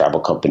adventure travel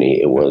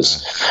company. It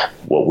was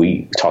what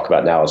we talk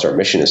about now as our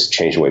mission, is to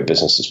change the way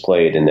business is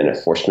played. And then it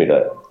forced me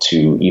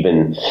to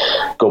even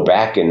go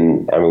back,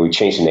 and we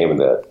changed the name of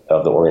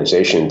the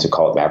organization to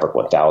call it Maverick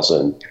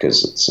 1000,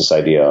 because it's this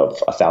idea of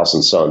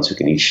 1,000 suns who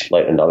can each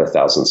light another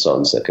 1,000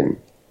 suns that can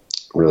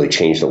really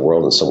change the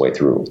world in some way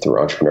through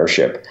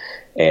entrepreneurship.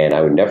 And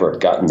I would never have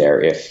gotten there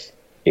if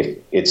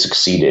it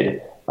succeeded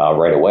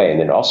right away. And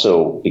then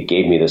also it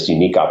gave me this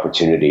unique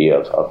opportunity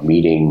of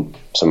meeting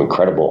some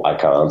incredible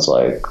icons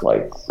like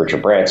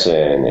Richard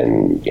Branson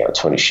and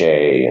Tony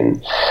Hsieh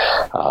and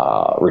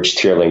Rich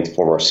Tierling, the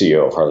former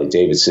CEO of Harley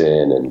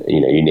Davidson, and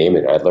you name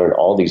it. I learned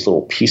all these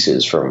little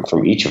pieces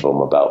from each of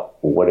them about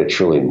what it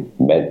truly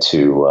meant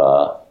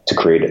to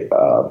create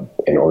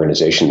an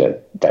organization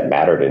that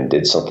mattered and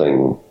did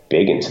something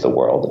big into the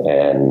world,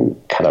 and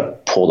kind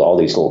of pulled all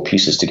these little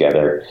pieces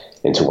together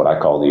into what I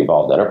call the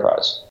evolved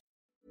enterprise.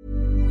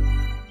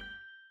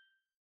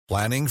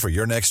 Planning for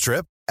your next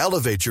trip?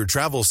 Elevate your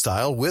travel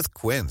style with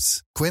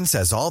Quince. Quince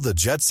has all the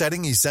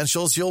jet-setting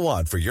essentials you'll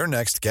want for your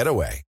next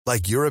getaway,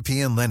 like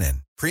European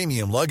linen,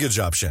 premium luggage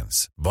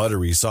options,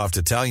 buttery soft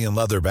Italian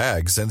leather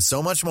bags, and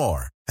so much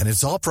more. And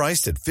it's all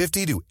priced at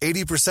 50 to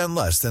 80%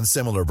 less than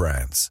similar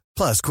brands.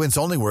 Plus, Quince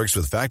only works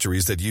with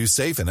factories that use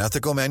safe and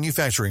ethical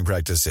manufacturing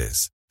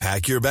practices.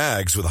 Pack your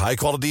bags with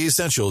high-quality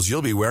essentials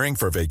you'll be wearing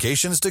for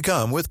vacations to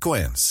come with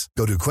Quince.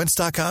 Go to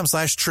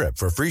quince.com/trip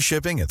for free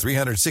shipping and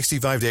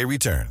 365-day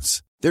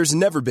returns. There's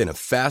never been a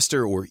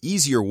faster or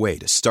easier way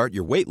to start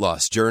your weight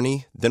loss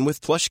journey than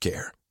with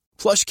PlushCare.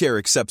 PlushCare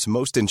accepts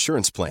most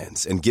insurance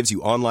plans and gives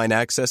you online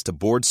access to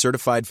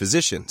board-certified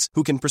physicians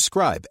who can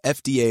prescribe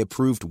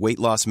FDA-approved weight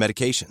loss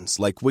medications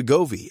like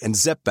Wegovy and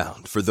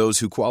Zepbound for those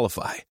who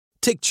qualify.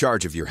 Take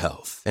charge of your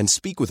health and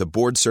speak with a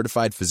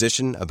board-certified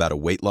physician about a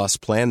weight loss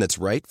plan that's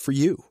right for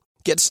you.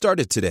 Get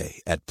started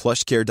today at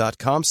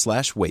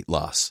plushcare.com/weight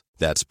loss.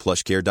 That's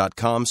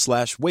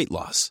plushcare.com/weight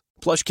loss.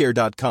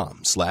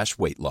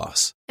 plushcare.com/weight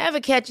loss. Ever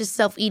catch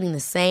yourself eating the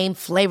same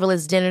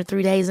flavorless dinner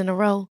 3 days in a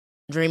row?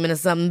 Dreaming of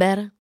something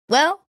better?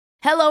 Well,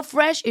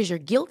 HelloFresh is your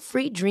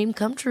guilt-free dream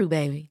come true,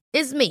 baby.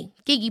 It's me,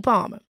 Keke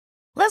Palmer.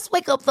 Let's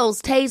wake up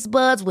those taste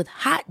buds with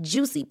hot,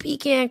 juicy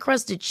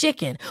pecan-crusted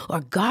chicken or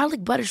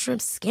garlic butter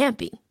shrimp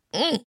scampi.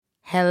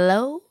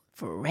 Hello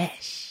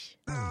Fresh.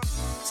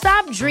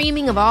 Stop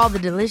dreaming of all the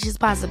delicious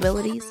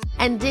possibilities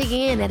and dig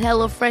in at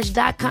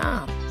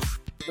HelloFresh.com.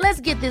 Let's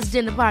get this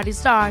dinner party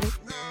started.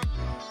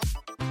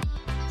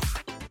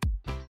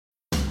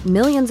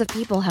 Millions of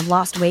people have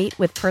lost weight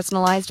with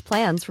personalized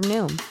plans from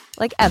Noom.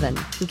 Like Evan,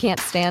 who can't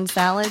stand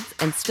salads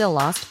and still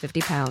lost 50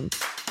 pounds.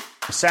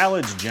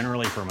 Salads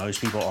generally for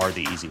most people are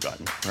the easy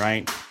button,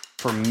 right?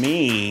 For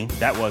me,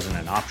 that wasn't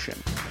an option.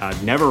 I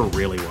never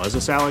really was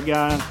a salad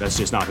guy. That's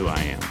just not who I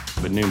am.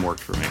 But Noom worked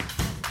for me.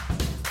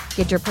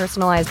 Get your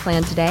personalized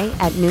plan today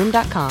at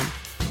Noom.com.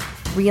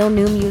 Real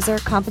Noom user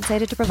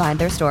compensated to provide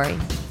their story.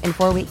 In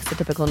 4 weeks, the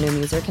typical Noom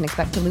user can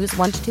expect to lose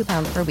 1 to 2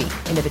 pounds per week.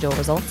 Individual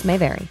results may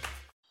vary.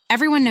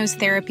 Everyone knows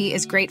therapy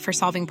is great for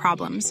solving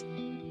problems.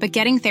 But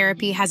getting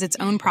therapy has its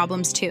own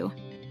problems too.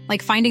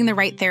 Like finding the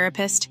right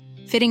therapist,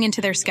 fitting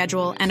into their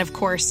schedule, and of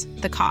course,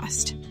 the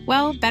cost.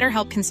 Well,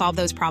 BetterHelp can solve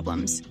those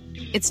problems.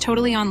 It's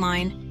totally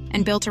online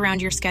and built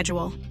around your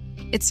schedule.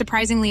 It's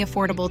surprisingly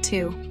affordable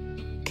too.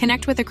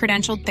 Connect with a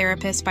credentialed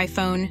therapist by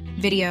phone,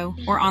 video,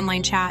 or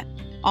online chat,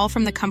 all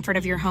from the comfort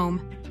of your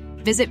home.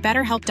 Visit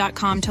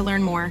BetterHelp.com to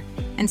learn more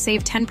and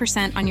save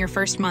 10% on your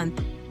first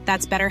month.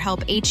 That's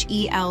BetterHelp,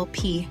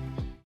 H-E-L-P.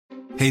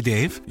 Hey,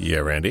 Dave. Yeah,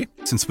 Randy.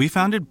 Since we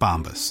founded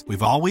Bombas,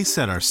 we've always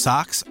said our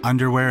socks,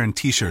 underwear, and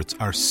T-shirts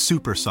are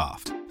super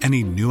soft.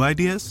 Any new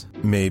ideas?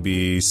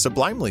 Maybe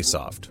sublimely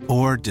soft.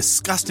 Or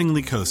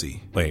disgustingly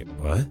cozy. Wait,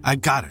 what? I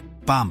got it.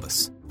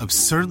 Bombas.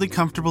 Absurdly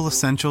comfortable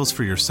essentials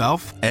for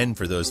yourself And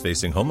for those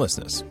facing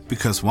homelessness.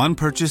 Because one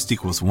purchased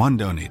equals one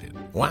donated.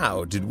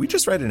 Wow, did we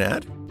just write an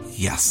ad?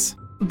 Yes.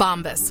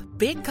 Bombas.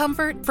 Big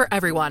comfort for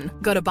everyone.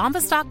 Go to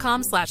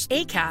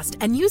bombas.com/ACAST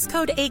and use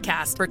code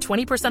ACAST for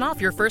 20%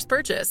 off your first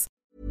purchase.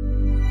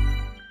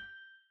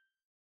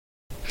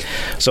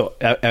 So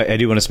I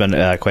do want to spend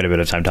quite a bit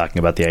of time talking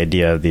about the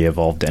idea of the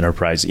evolved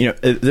enterprise.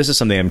 This is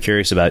something I'm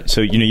curious about.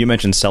 So, you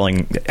mentioned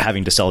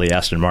having to sell the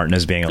Aston Martin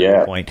as being a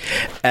low point.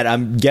 And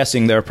I'm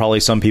guessing there are probably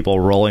some people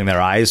rolling their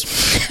eyes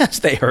as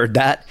they heard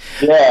that.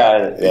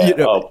 Yeah.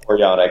 Poor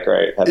Yanik,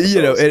 right?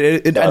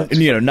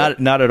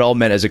 Not at all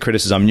meant as a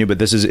criticism on you,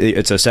 but it's a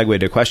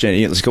segue to a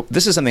question.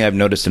 This is something I've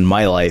noticed in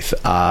my life,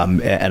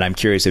 and I'm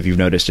curious if you've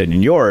noticed it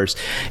in yours.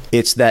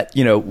 It's that,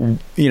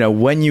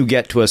 when you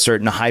get to a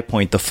certain high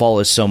point, the fall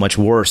is so much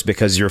worse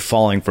because you're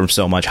falling from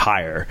so much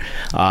higher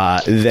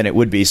than it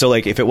would be. So,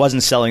 like, if it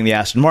wasn't selling the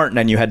Aston Martin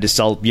and you had to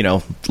sell,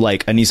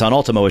 like a Nissan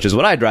Altima, which is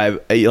what I drive,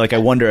 I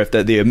wonder if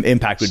the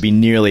impact would be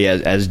nearly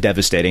as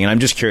devastating. And I'm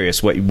just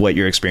curious what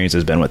your experience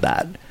has been with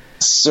that.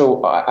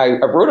 So I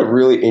wrote a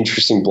really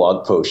interesting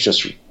blog post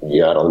just, I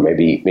don't know,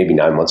 maybe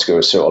 9 months ago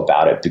or so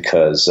about it,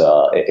 because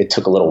it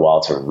took a little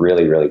while to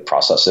really, really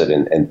process it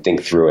and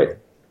think through it,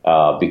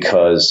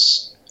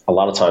 because a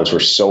lot of times we're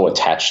so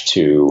attached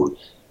to,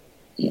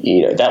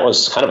 that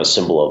was kind of a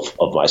symbol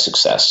of my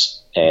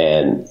success.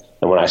 And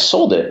when I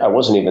sold it, I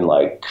wasn't even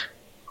like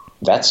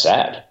that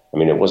sad. I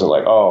mean, it wasn't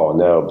like, oh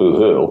no,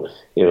 boo-hoo.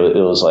 It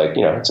was like,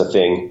 it's a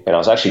thing. And I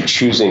was actually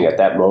choosing at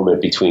that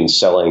moment between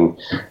selling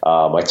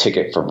my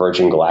ticket for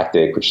Virgin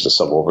Galactic, which is a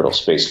suborbital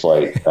space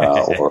flight,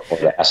 or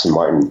the Aston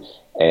Martin.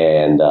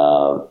 And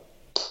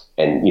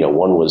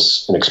one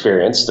was an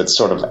experience that's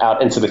sort of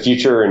out into the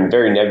future and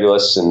very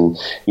nebulous. And,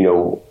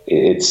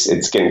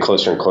 it's getting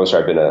closer and closer.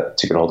 I've been a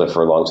ticket holder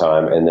for a long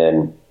time. And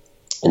then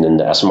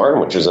the Aston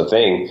Martin, which is a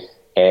thing.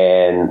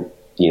 And,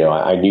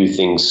 I knew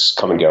things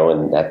come and go,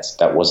 and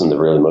that wasn't the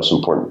really most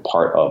important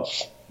part of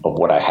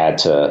what I had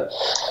to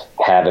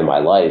have in my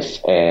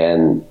life.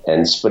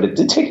 But it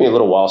did take me a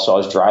little while. So I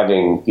was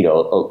driving,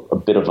 a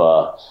bit of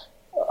a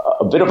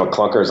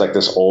clunker. It was like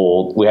this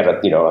old, we had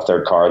a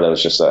third car that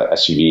was just a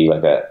SUV,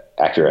 like a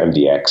Acura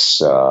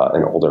MDX,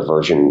 an older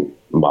version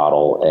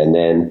model. And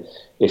then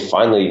it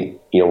finally,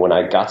 when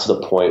I got to the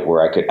point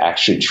where I could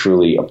actually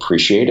truly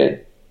appreciate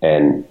it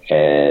and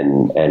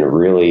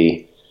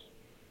really,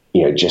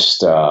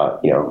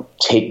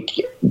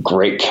 take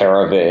great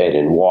care of it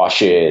and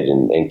wash it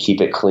and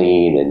keep it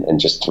clean and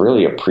just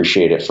really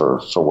appreciate it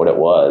for what it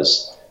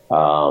was.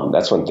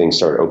 That's when things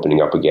started opening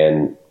up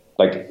again.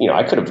 Like,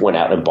 I could have went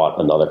out and bought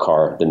another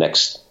car the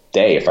next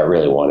day if I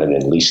really wanted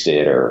and leased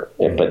it,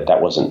 but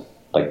that wasn't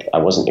like, I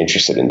wasn't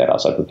interested in that. I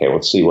was like, okay,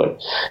 let's see what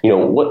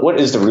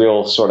is the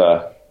real sort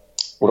of,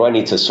 what do I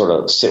need to sort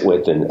of sit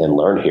with and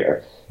learn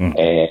here?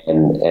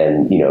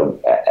 And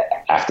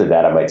after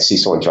that, I might see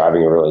someone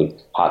driving a really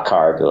hot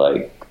car, be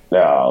like,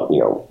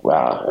 oh,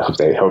 wow,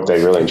 I hope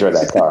they really enjoy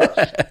that car.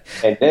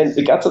 And then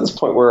it got to this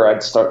point where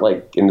I'd start,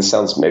 like, and this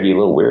sounds maybe a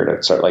little weird,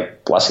 I'd start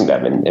like blessing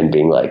them and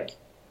being like,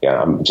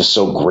 I'm just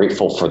so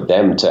grateful for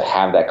them to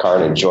have that car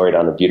and enjoy it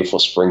on a beautiful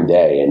spring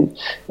day. And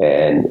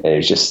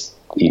it just,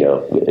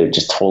 it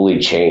just totally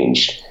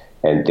changed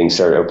and things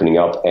started opening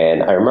up.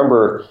 And I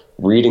remember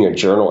reading a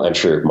journal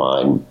entry of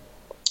mine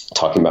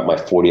talking about my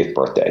 40th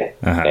birthday.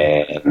 Uh-huh.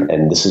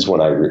 And this is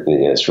when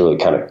it's really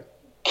kind of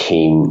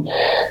came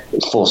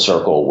full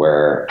circle,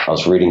 where I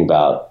was reading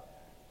about,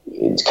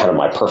 it's kind of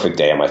my perfect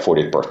day on my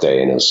 40th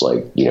birthday. And it was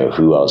like,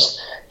 who I was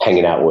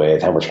hanging out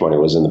with, how much money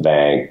was in the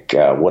bank,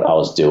 what I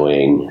was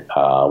doing,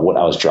 what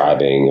I was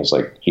driving. It was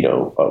like,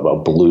 a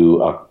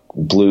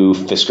blue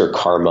Fisker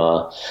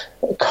Karma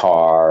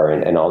car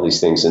and all these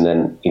things. And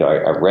then,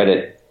 I read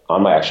it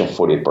on my actual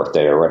 40th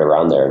birthday, or right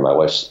around there. And my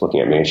wife's looking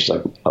at me and she's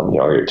like,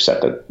 are you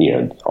upset that,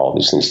 all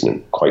these things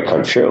didn't quite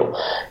come true?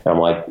 And I'm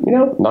like,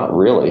 not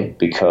really,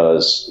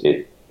 because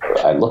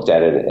I looked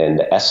at it and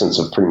the essence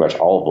of pretty much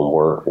all of them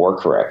were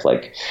correct.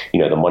 Like,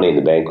 the money in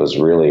the bank was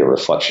really a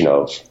reflection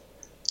of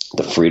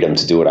the freedom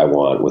to do what I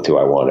want with who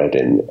I wanted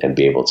and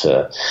be able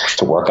to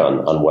work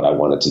on what I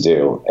wanted to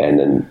do. And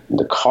then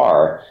the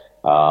car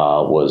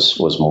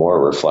was more a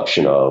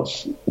reflection of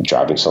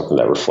driving something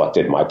that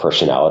reflected my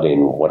personality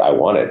and what I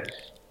wanted.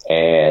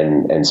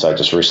 And so I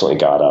just recently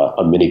got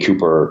a Mini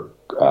Cooper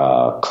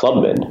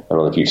Clubman. I don't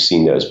know if you've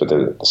seen those, but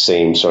they're the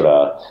same sort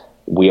of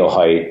wheel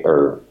height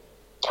or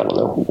I don't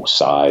know,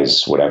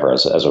 size, whatever,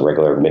 as a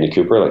regular Mini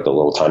Cooper, like the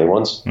little tiny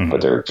ones,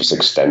 but they're just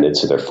extended,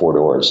 so they're 4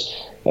 doors.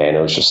 And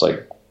it was just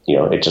like,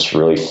 it just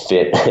really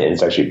fit.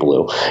 It's actually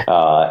blue,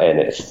 and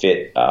it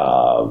fit.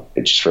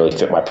 It just really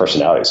fit my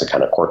personality. It's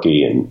kind of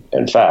quirky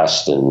and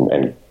fast,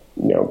 and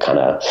kind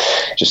of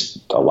just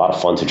a lot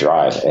of fun to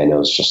drive. And it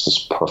was just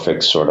this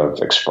perfect sort of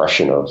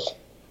expression of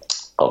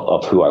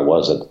who I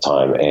was at the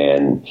time.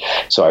 And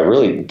so I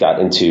really got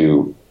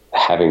into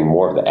having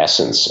more of the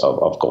essence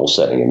of goal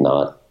setting and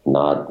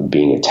not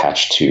being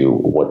attached to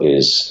what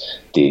is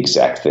the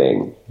exact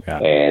thing. Yeah.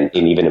 And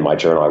even in my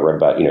journal, I wrote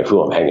about,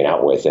 who I'm hanging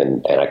out with,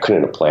 and I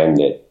couldn't have planned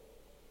it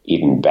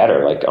even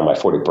better. Like on my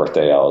 40th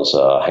birthday, I was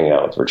hanging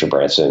out with Richard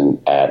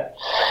Branson at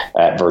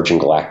Virgin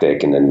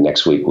Galactic. And then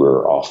next week we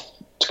were off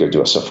to go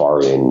do a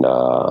safari in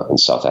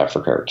South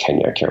Africa or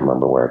Kenya. I can't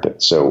remember where,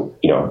 but so,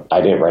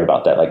 I didn't write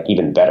about that, like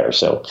even better.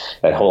 So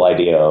that whole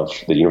idea of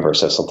the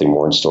universe has something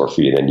more in store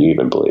for you than you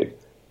even believe.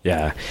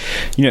 Yeah.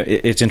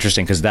 It's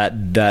interesting because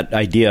that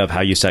idea of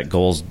how you set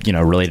goals,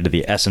 related to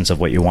the essence of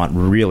what you want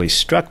really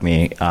struck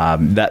me.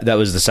 That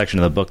was the section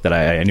of the book that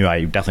I knew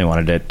I definitely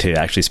wanted to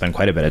actually spend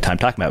quite a bit of time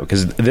talking about,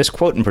 because this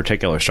quote in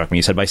particular struck me.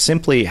 You said, by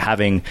simply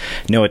having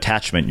no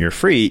attachment, you're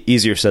free.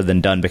 Easier said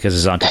than done, because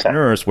as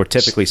entrepreneurs, we're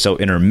typically so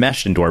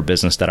intermeshed into our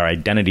business that our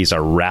identities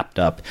are wrapped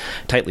up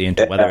tightly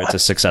into whether it's a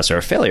success or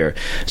a failure.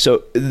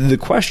 So the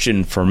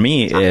question for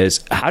me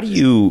is, how do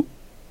you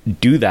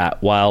do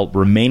that while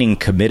remaining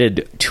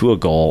committed to a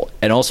goal?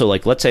 And also,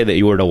 like, let's say that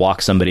you were to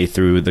walk somebody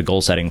through the goal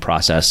setting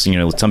process,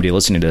 somebody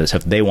listening to this,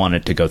 if they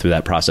wanted to go through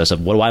that process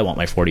of what do I want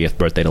my 40th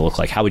birthday to look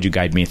like, how would you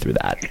guide me through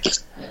that?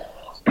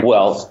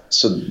 Well,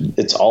 so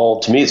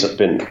to me, it's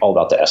been all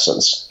about the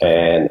essence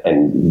and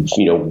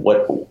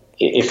what,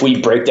 if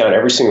we break down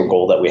every single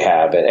goal that we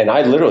have, and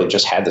I literally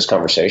just had this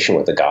conversation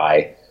with a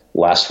guy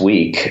last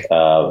week,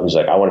 who's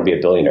like, I want to be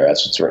a billionaire.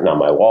 That's what's written on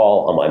my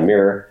wall, on my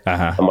mirror.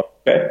 Uh-huh. I'm like,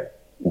 okay.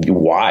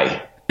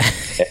 Why?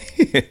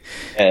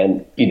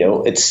 And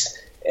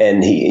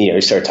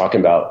he started talking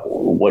about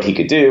what he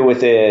could do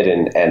with it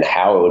and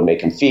how it would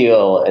make him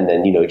feel, and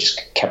then he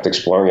just kept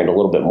exploring it a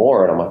little bit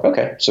more, and I'm like,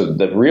 okay, so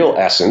the real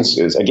essence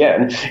is,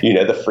 again,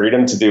 the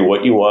freedom to do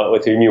what you want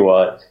with whom you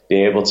want,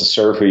 being able to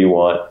serve who you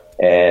want,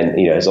 and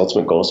his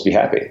ultimate goal is to be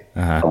happy.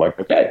 Uh-huh. I'm like,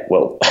 okay,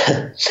 well,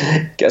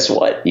 guess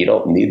what, you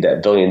don't need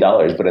that $1 billion,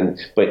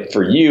 but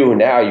for you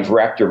now, you've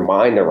wrapped your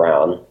mind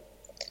around,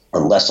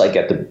 unless I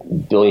get the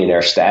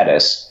billionaire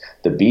status,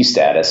 the B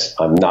status,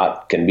 I'm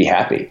not going to be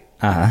happy.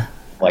 Uh-huh.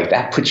 Like,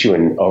 that puts you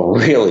in a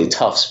really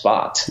tough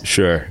spot.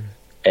 Sure.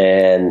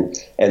 And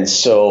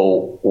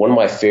so one of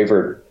my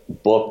favorite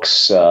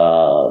books,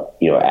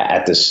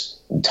 at this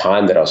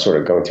time that I was sort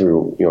of going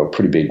through, a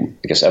pretty big,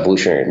 I guess,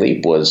 evolutionary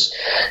leap,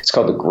 it's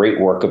called The Great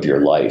Work of Your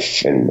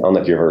Life. And I don't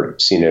know if you've ever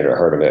seen it or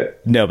heard of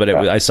it. No, but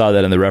I saw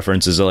that in the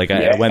references. Like,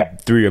 I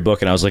went through your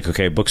book and I was like,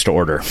 okay, books to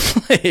order.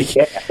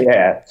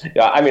 Yeah.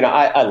 I mean,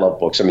 I love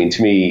books. I mean,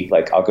 to me,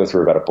 like, I'll go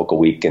through about a book a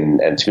week, and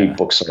to me,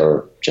 books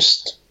are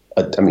just,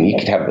 you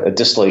could have a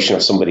distillation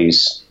of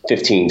somebody's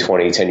 15,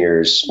 20, 10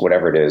 years,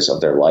 whatever it is, of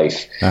their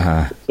life,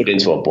 put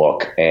into a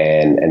book.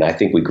 And I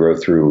think we grow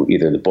through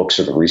either the books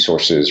or the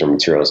resources or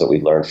materials that we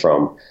learn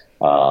from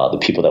the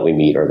people that we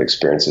meet or the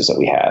experiences that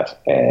we have.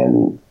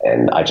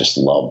 And I just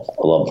love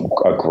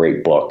a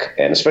great book,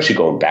 and especially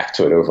going back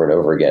to it over and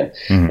over again.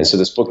 Mm-hmm. And so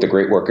this book, The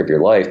Great Work of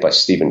Your Life by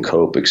Stephen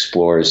Cope,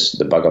 explores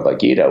the Bhagavad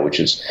Gita, which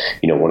is,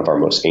 one of our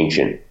most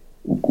ancient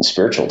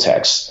spiritual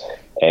texts.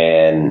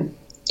 And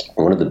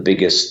one of the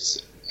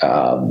biggest,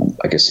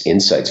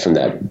 insights from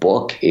that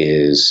book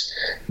is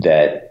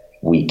that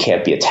we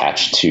can't be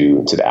attached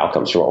to the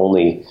outcomes. We're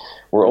only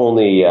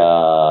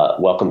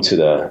welcome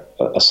to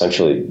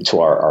essentially to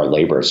our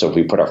labor. So if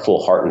we put our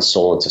full heart and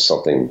soul into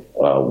something,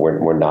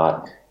 we're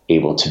not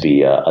able to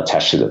be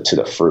attached to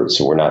the fruit.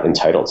 So we're not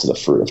entitled to the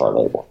fruit of our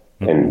labor.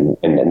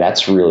 Mm-hmm. And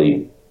that's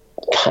really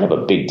kind of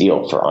a big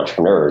deal for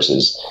entrepreneurs,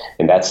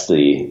 and that's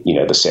the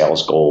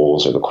sales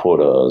goals or the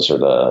quotas or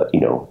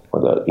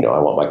I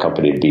want my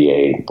company to be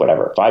a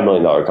whatever $5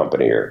 million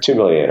company or $2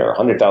 million or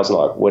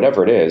 $100,000,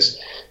 whatever it is.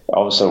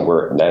 All of a sudden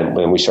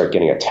when we start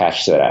getting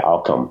attached to that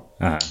outcome,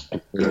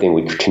 everything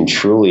we can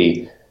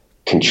truly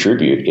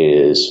contribute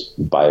is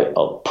by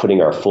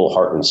putting our full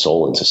heart and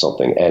soul into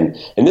something. And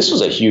this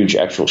was a huge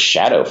actual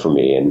shadow for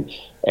me.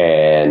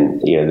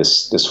 And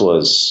this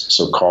was,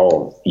 so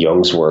Carl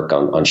Jung's work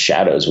on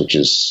shadows, which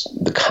is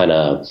the kind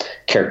of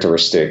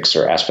characteristics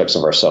or aspects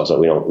of ourselves that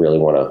we don't really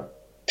want to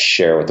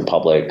share with the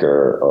public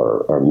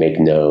or make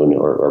known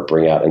or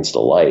bring out into the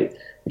light,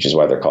 which is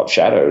why they're called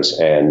shadows.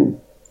 And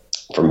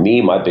for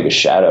me, my biggest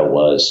shadow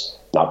was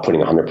not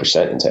putting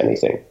 100% into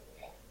anything.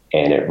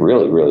 And it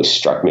really, really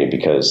struck me,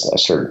 because I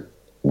started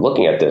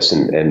looking at this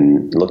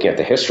and looking at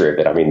the history of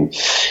it, I mean,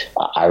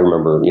 I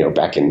remember,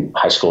 back in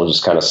high school,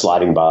 just kind of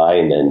sliding by,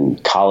 and then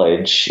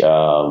college,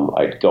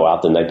 I'd go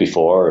out the night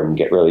before and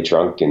get really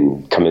drunk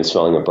and come in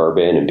smelling a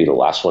bourbon and be the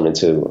last one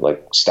into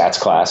like stats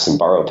class and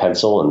borrow a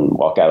pencil and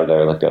walk out of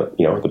there like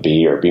with a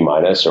B or B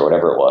minus or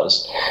whatever it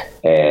was.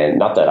 And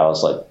not that I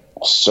was like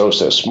so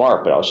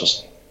smart, but I was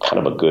just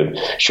kind of a good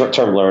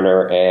short-term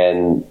learner,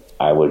 and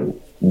I would,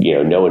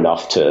 know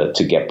enough to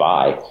get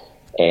by.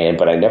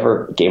 But I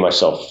never gave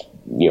myself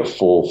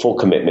full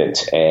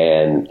commitment,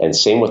 and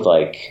same with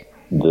like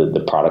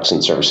the products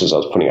and services I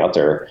was putting out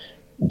there,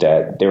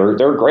 that they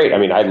were great. I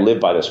mean, I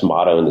live by this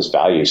motto and this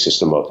value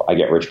system of I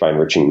get rich by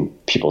enriching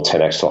people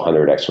 10x to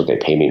 100x what they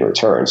pay me in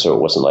return. So it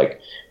wasn't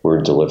like we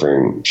were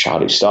delivering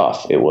shoddy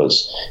stuff. It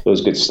was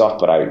good stuff,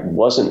 but I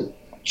wasn't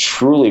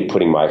truly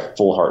putting my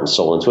full heart and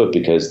soul into it,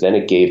 because then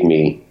it gave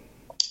me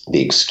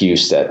the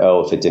excuse that,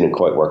 if it didn't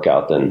quite work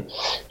out, then,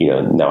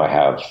 now I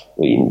have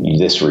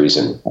this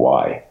reason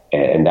why.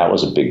 And that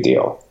was a big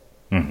deal.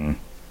 Mm-hmm.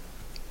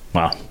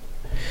 Wow.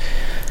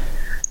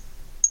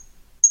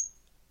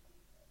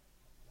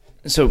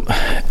 So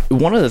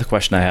one of the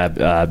question I have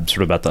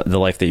sort of about the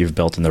life that you've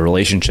built and the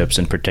relationships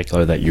in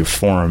particular that you've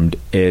formed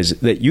is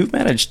that you've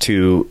managed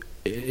to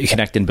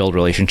connect and build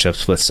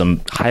relationships with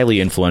some highly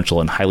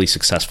influential and highly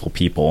successful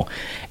people,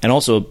 and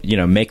also,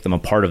 make them a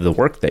part of the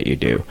work that you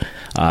do.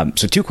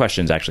 So two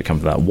questions actually come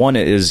from that. One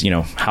is,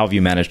 how have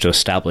you managed to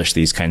establish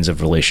these kinds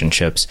of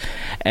relationships?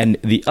 And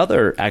the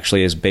other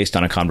actually is based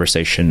on a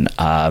conversation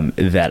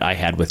that I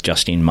had with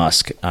Justine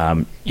Musk,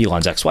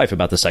 Elon's ex-wife,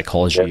 about the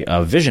psychology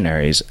of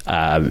visionaries.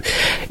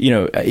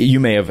 You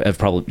may have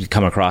probably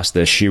come across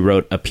this. She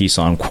wrote a piece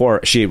on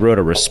Quora. She wrote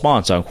a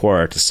response on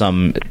Quora to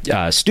some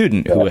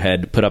student who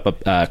had put up a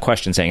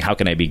question saying, how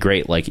can I be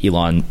great like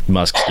Elon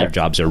Musk, Steve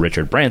Jobs, or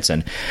Richard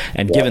Branson?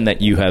 And given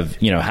that you have,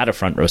 had a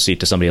front row seat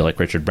to somebody like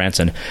Richard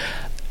Branson,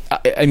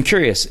 I'm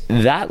curious,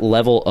 that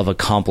level of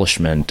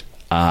accomplishment,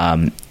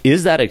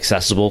 is that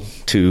accessible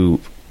to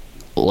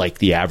like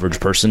the average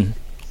person?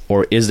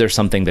 Or is there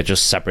something that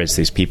just separates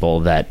these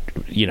people that,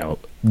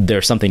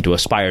 there's something to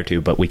aspire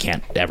to, but we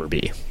can't ever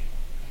be?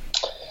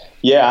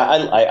 Yeah,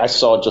 I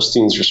saw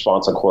Justine's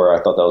response on Quora.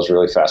 I thought that was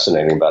really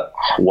fascinating about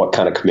what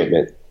kind of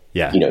commitment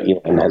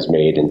Elon has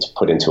made and to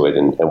put into it,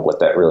 and what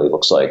that really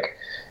looks like.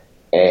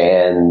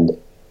 And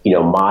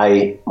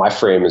my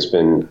frame has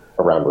been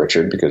around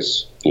Richard,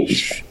 because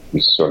he's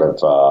sort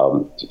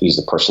of he's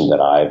the person that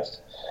I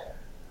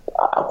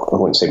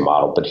wouldn't say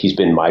modeled, but he's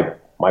been my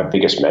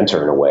biggest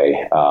mentor in a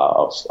way,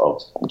 of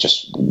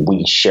just,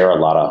 we share a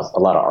lot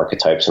of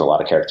archetypes and a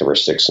lot of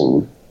characteristics,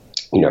 and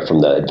from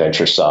the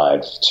adventure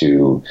side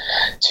to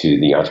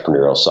the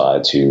entrepreneurial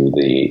side to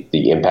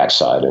the impact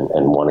side,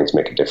 and wanting to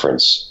make a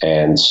difference.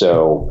 And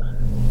so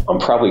I'm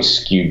probably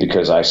skewed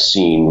because I've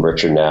seen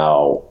Richard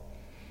now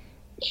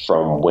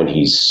from when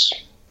he's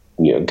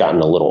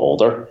gotten a little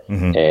older,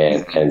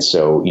 and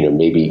so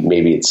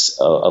maybe it's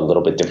a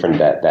little bit different,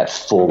 that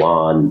full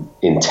on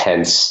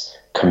intense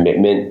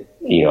commitment.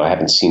 I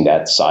haven't seen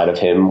that side of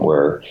him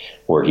where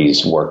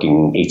he's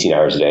working 18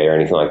 hours a day or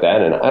anything like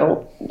that. And I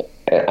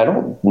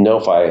don't know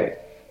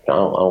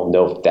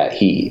if that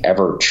he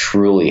ever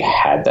truly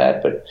had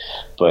that, but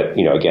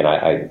again,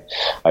 I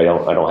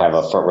don't have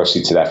a front row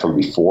seat to that from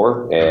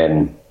before.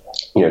 And,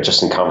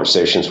 just in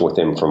conversations with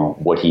him from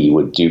what he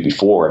would do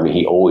before, I mean,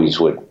 he always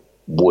would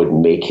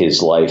make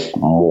his life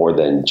more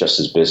than just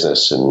his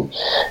business, and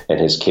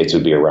his kids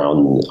would be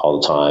around all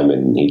the time,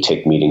 and he'd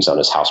take meetings on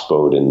his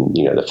houseboat, and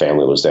the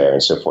family was there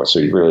and so forth. So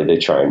he really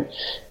did try and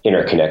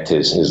interconnect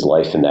his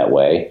life in that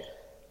way.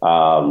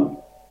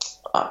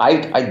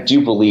 I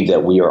do believe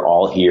that we are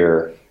all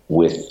here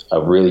with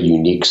a really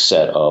unique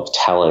set of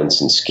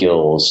talents and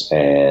skills,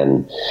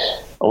 and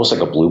almost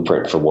like a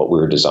blueprint for what we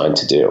were designed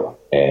to do.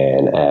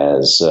 And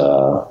as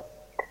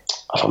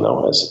I don't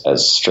know,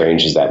 as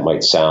strange as that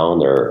might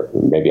sound, or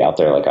maybe out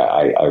there, like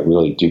I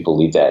really do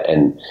believe that.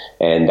 And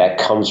that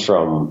comes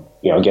from,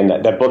 again,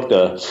 that book,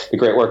 the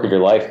Great Work of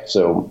Your Life.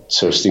 So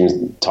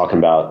Steven's talking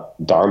about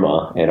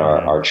Dharma and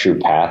our true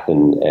path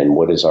and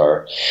what is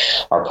our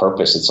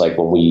purpose. It's like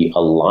when we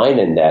align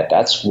in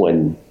that's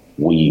when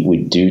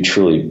we do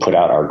truly put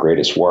out our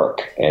greatest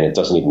work, and it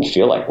doesn't even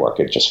feel like work.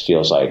 It just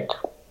feels like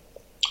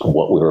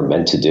what we were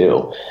meant to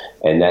do.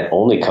 And that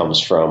only comes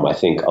from, I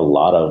think, a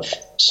lot of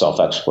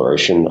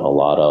self-exploration, a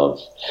lot of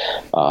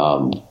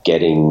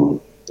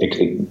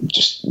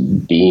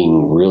just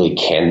being really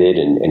candid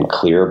and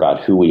clear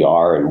about who we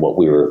are and what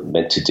we were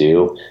meant to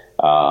do.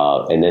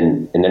 And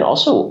then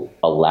also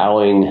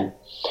allowing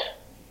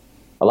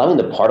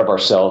the part of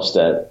ourselves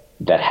that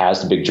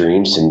has the big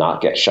dreams to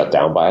not get shut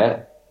down by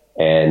it.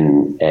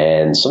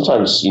 And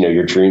sometimes,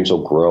 your dreams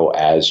will grow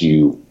as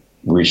you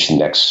reach the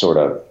next sort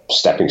of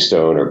stepping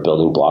stone or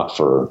building block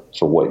for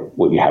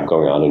what you have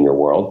going on in your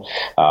world.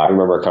 I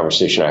remember a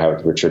conversation I had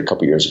with Richard a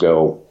couple years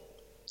ago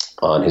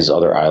on his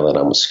other island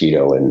on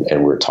Mosquito, and we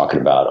were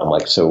talking about, I'm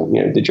like, so,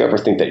 did you ever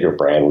think that your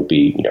brand would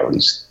be,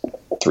 these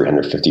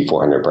 350,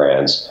 400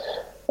 brands?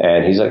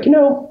 And he's like,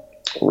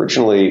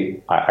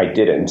 Originally, I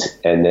didn't,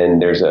 and then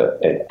there's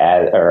an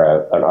ad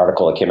or an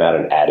article that came out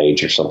in Ad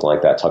Age or something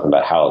like that, talking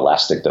about how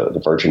elastic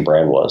the Virgin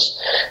brand was,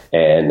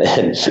 and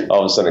then all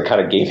of a sudden it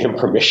kind of gave him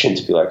permission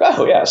to be like,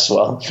 oh yes,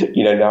 well,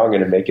 now I'm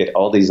going to make it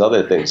all these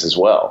other things as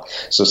well.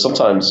 So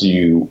sometimes as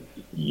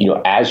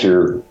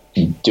you're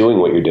doing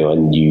what you're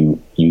doing,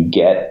 you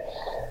get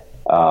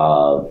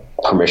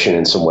permission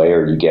in some way,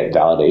 or you get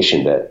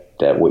validation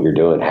that what you're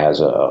doing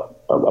has a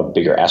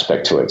bigger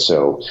aspect to it.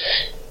 So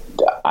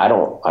I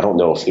don't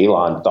know if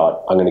Elon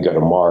thought I'm going to go to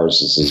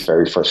Mars. This is his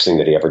very first thing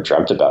that he ever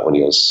dreamt about when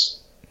he was,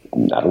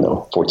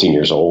 14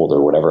 years old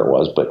or whatever it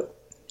was. But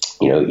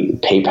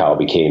PayPal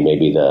became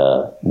maybe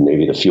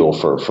the fuel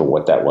for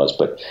what that was.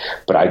 But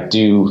I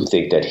do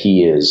think that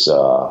he is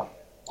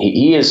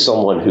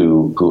someone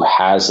who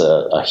has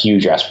a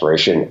huge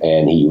aspiration,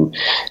 and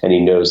he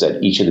knows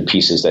that each of the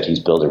pieces that he's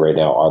building right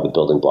now are the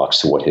building blocks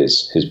to what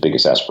his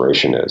biggest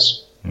aspiration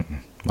is.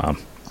 Wow.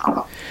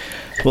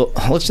 Well,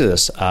 let's do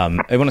this. I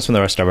want to spend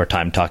the rest of our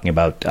time talking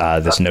about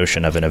this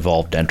notion of an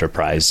evolved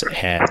enterprise.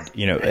 And,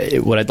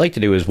 what I'd like to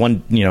do is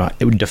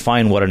it would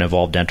define what an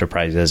evolved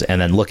enterprise is, and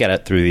then look at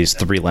it through these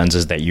three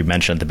lenses that you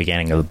mentioned at the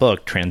beginning of the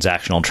book: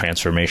 transactional,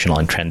 transformational,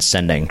 and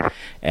transcending.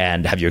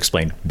 And have you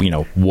explained,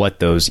 what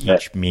those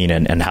each mean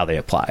and how they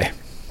apply?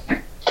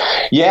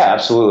 Yeah,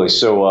 absolutely.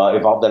 So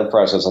evolved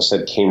enterprise, as I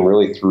said, came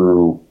really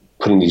through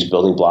putting these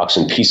building blocks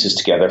and pieces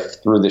together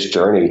through this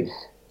journey.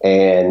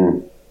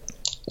 And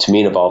to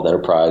me, an evolved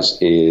enterprise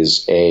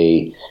is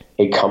a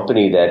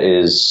company that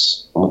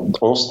is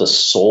almost the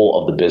soul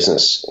of the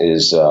business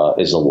is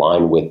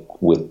aligned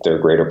with their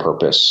greater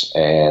purpose.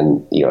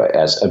 And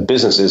as a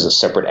business is a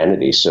separate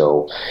entity,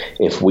 so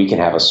if we can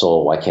have a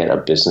soul, why can't a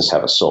business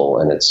have a soul?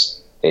 And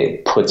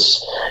it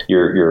puts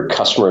your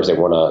customers, they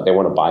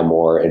want to buy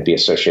more and be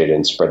associated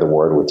and spread the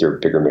word with your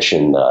bigger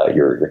mission.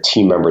 Your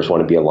team members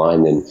want to be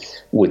aligned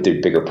with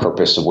the bigger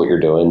purpose of what you're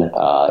doing.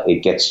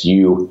 It gets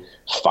you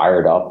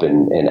fired up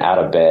and out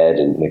of bed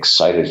and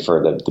excited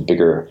for the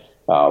bigger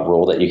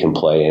role that you can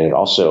play. And it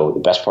also,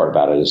 the best part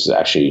about it is it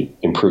actually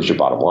improves your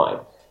bottom line.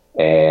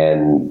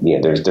 And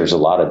there's a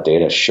lot of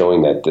data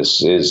showing that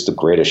this is the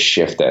greatest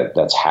shift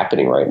that's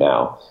happening right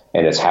now.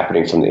 And it's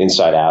happening from the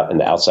inside out and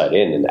the outside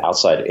in. And the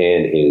outside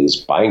in is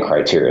buying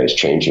criteria is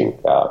changing.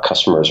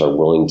 Customers are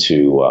willing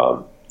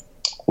to,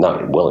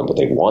 not willing, but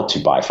they want to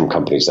buy from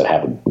companies that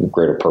have a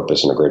greater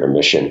purpose and a greater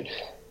mission.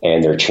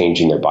 And they're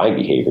changing their buying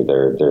behavior.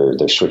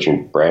 They're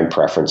switching brand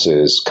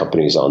preferences.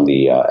 Companies on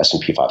the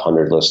S&P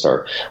 500 list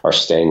are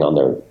staying on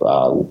there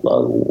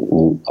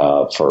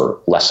for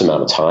less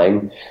amount of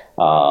time.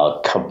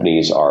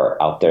 Companies are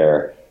out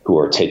there who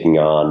are taking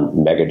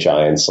on mega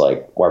giants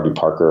like Warby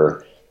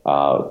Parker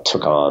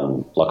took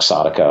on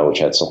Luxottica, which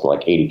had something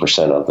like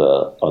 80% of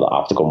the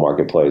optical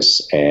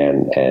marketplace,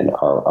 and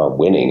are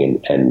winning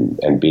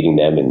and beating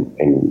them,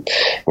 and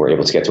we're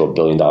able to get to $1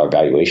 billion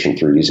valuation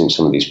through using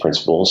some of these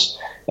principles.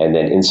 And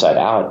then inside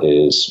out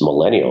is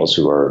millennials,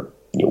 who are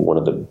one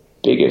of the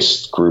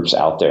biggest groups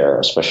out there,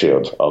 especially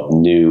of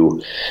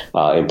new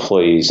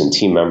employees and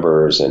team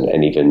members,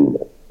 and even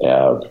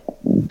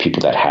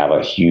people that have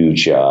a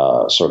huge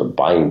sort of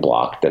buying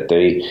block, that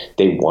they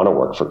want to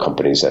work for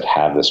companies that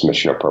have this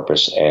mission or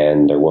purpose,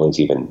 and they're willing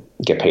to even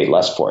get paid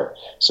less for it.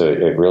 So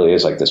it really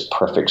is like this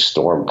perfect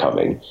storm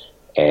coming.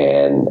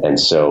 And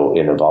so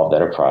an evolved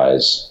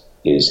enterprise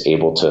is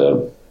able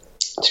to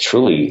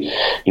truly,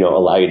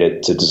 allow you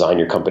to design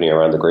your company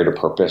around the greater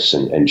purpose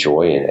and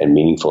joy and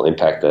meaningful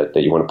impact that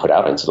you want to put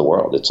out into the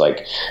world. It's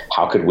like,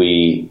 how could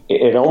we,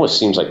 it almost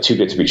seems like too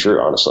good to be true,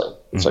 honestly.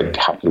 It's like,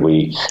 how could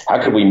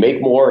we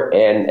make more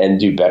and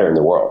do better in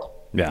the world?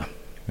 Yeah.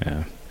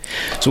 Yeah.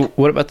 So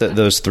what about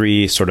those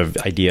three sort of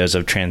ideas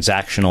of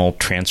transactional,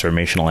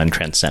 transformational, and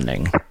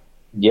transcending?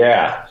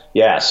 Yeah.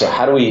 So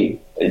how do we,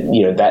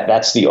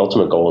 that's the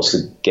ultimate goal, is to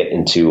get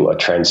into a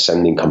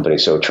transcending company.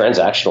 So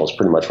transactional is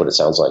pretty much what it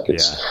sounds like.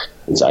 It's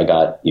I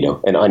got,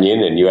 an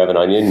onion and you have an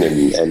onion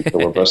and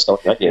we're both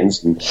selling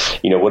onions. And,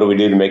 what do we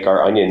do to make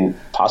our onion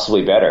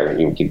possibly better?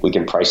 We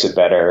can price it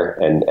better.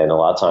 And a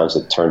lot of times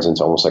it turns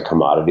into almost a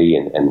commodity,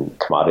 and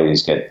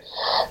commodities get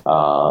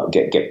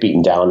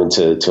beaten down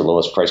into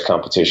lowest price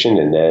competition.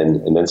 And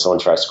then someone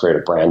tries to create a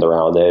brand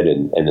around it,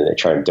 and then they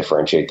try to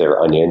differentiate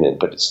their onion,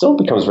 but it still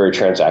becomes very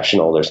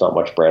transactional. There's not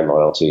much brand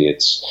loyalty.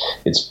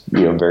 It's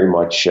very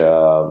much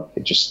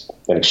just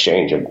an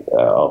exchange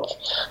of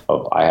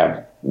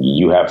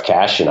you have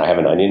cash and I have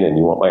an onion and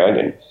you want my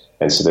onion.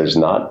 And so there's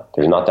not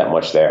that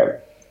much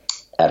there.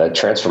 At a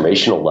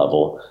transformational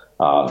level,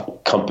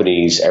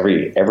 companies,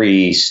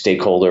 every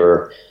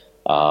stakeholder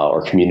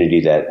or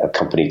community that a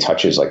company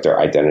touches, like their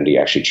identity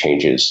actually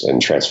changes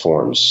and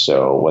transforms.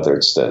 So whether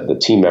it's the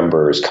team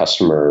members,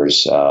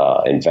 customers,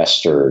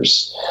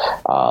 investors,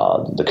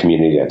 the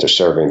community that they're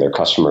serving, their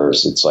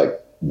customers, it's like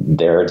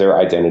their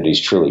identities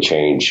truly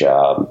change.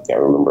 I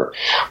remember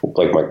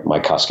like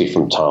Mike Koski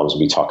from Tom's would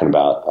be talking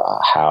about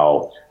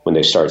how when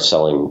they started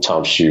selling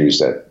Tom's shoes,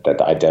 that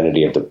the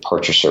identity of the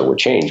purchaser would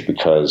change,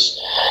 because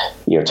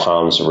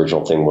Tom's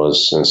original thing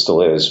was, and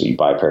still is, you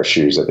buy a pair of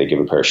shoes, that they give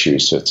a pair of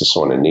shoes to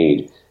someone in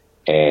need.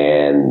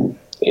 And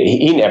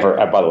he never,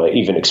 by the way,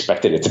 even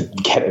expected it to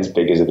get as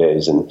big as it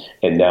is. And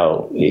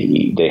now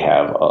they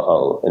have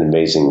an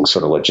amazing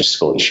sort of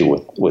logistical issue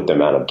with the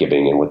amount of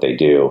giving and what they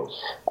do.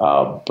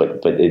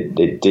 But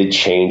it did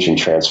change and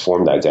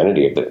transform the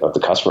identity of the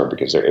customer,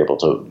 because they're able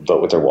to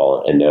vote with their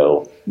wallet and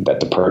know that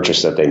the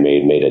purchase that they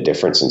made a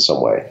difference in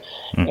some way.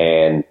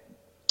 And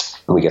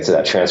when we get to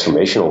that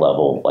transformational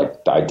level,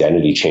 like the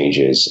identity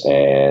changes,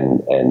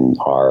 and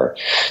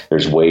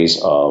there's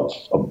ways of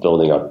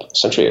building up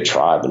essentially a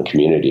tribe and a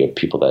community of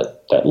people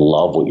that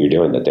love what you're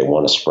doing, that they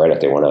want to spread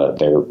it, they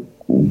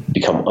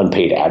become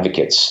unpaid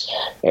advocates.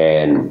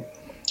 And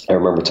I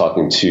remember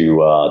talking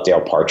to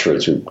Dale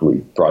Partridge, who we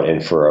brought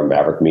in for a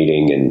Maverick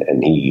meeting,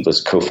 and he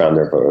was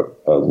co-founder of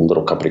a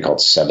little company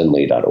called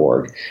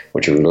Sevenly.org,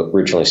 which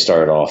originally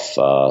started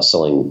off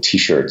selling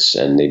T-shirts,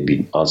 and they'd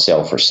be on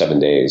sale for 7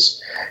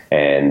 days,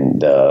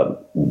 and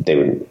they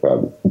would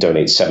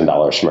donate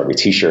 $7 from every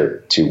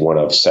T-shirt to one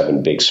of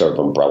 7 big sort of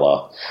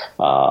umbrella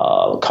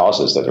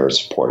causes that they were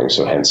supporting.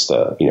 So hence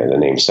the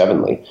name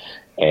Sevenly.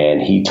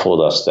 And he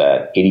told us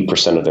that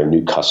 80% of their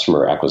new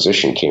customer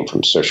acquisition came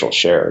from social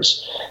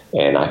shares.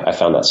 And I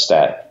found that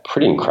stat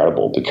pretty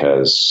incredible,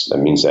 because that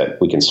means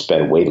that we can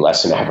spend way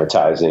less in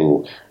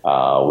advertising.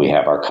 We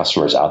have our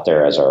customers out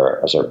there as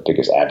our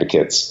biggest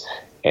advocates,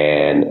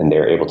 and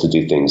they're able to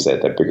do things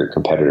that bigger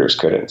competitors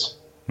couldn't.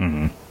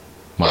 Mm-hmm.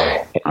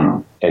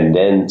 Wow. And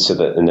then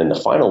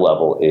the final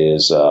level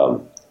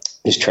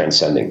is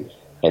transcending.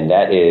 And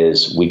that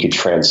is, we could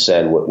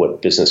transcend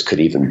what business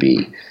could even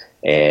be.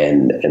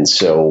 And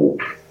so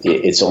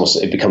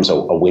it becomes a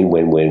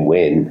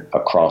win-win-win-win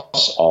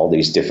across all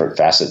these different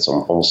facets.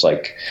 Almost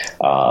like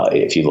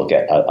if you look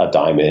at a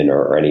diamond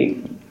or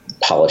any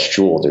polished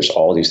jewel, there's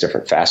all these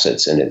different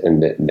facets,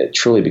 and it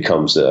truly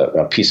becomes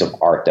a piece of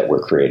art that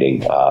we're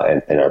creating,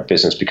 and our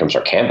business becomes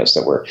our canvas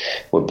that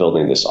we're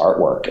building this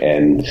artwork.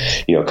 And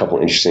a couple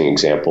of interesting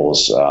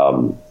examples.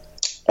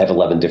 I have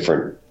 11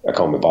 different, I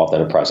call them evolved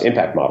enterprise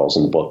impact models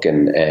in the book,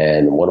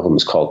 and one of them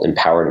is called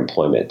Empowered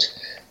Employment.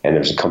 And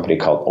there's a company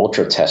called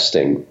Ultra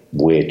Testing,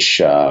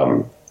 which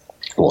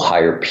will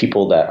hire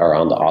people that are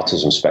on the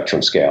autism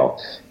spectrum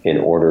scale in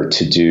order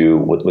to do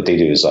what they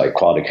do is like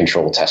quality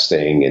control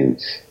testing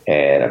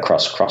and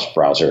across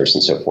browsers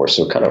and so forth.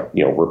 So kind of,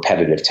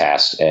 repetitive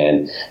tasks.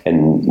 And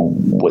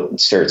what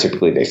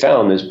stereotypically they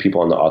found is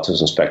people on the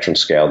autism spectrum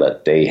scale,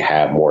 that they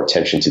have more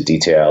attention to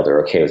detail.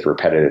 They're okay with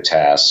repetitive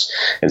tasks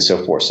and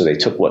so forth. So they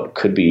took what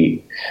could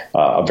be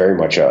very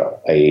much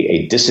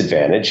a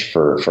disadvantage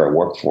for a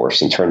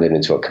workforce and turned it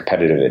into a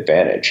competitive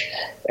advantage.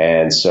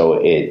 And so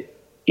it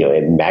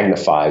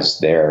magnifies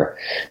their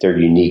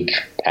unique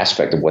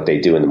aspect of what they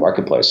do in the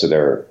marketplace. So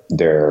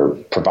they're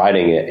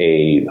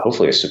providing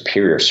hopefully a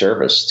superior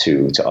service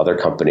to other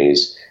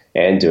companies,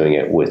 and doing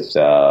it with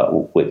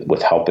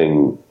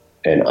helping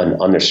an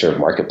underserved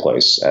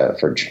marketplace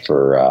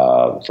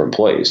for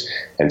employees.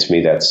 And to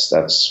me, that's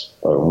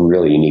a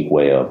really unique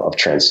way of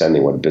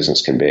transcending what a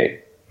business can be.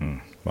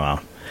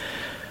 Wow.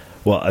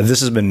 Well, this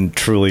has been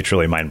truly,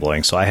 truly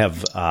mind-blowing. So I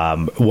have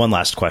one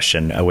last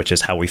question, which is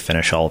how we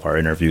finish all of our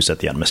interviews at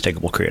the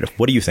Unmistakable Creative.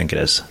 What do you think it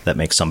is that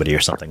makes somebody or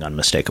something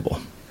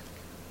unmistakable?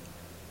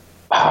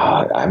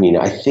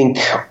 I think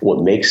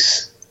what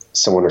makes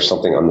someone or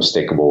something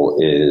unmistakable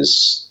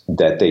is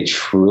that they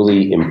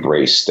truly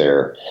embrace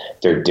their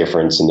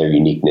difference and their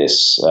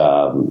uniqueness.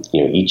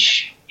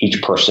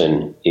 Each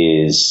person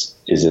is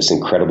this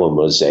incredible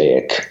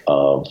mosaic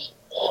of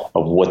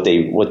what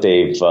they've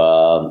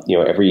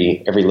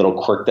every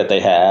little quirk that they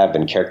have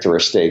and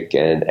characteristic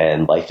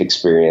and life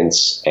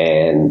experience.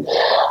 And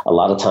a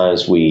lot of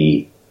times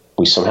we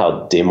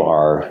somehow dim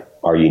our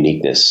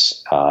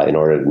uniqueness in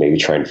order to maybe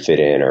try and fit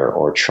in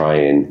or try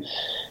and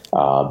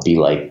be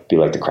like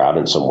the crowd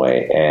in some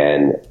way.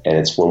 And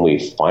it's when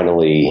we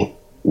finally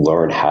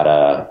learn how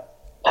to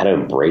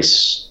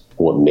embrace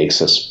what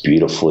makes us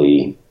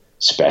beautifully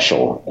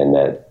special, and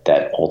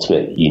that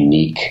ultimate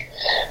unique,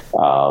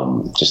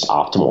 just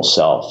optimal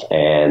self.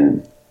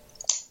 And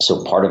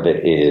so part of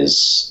it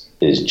is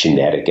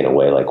genetic in a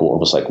way, like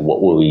almost like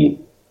what were we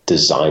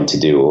designed to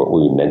do, or what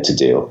were we meant to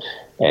do.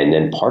 And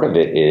then part of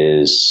it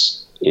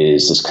is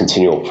this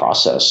continual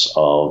process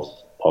of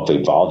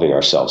evolving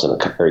ourselves in a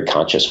very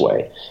conscious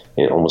way,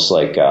 and almost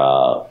like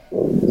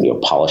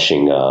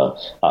polishing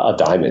a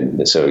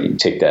diamond. So you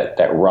take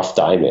that rough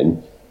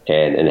diamond,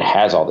 and it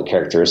has all the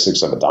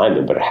characteristics of a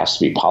diamond, but it has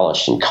to be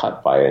polished and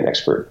cut by an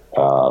expert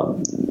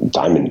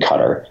diamond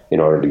cutter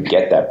in order to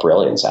get that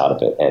brilliance out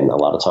of it. And a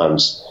lot of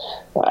times,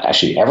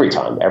 actually every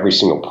time, every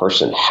single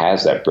person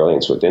has that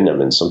brilliance within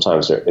them. And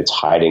sometimes it's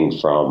hiding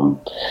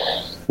from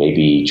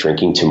maybe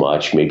drinking too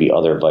much, maybe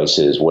other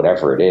vices,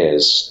 whatever it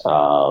is,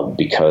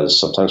 because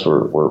sometimes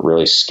we're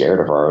really scared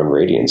of our own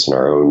radiance and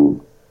our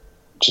own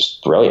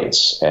just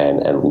brilliance,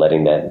 and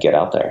letting that get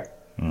out there.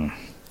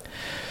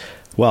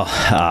 Well,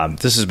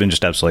 this has been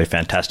just absolutely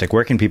fantastic.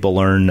 Where can people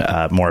learn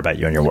more about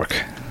you and your work?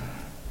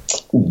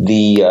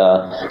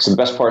 The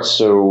best parts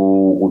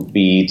would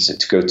be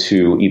to go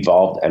to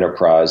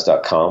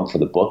evolvedenterprise.com for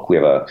the book. We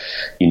have a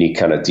unique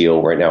kind of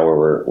deal right now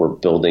where we're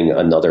building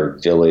another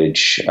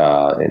village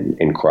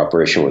in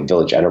cooperation with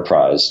Village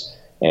Enterprise,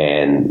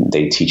 and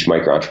they teach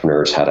micro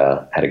entrepreneurs how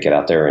to get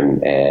out there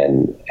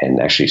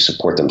and actually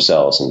support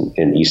themselves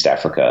in East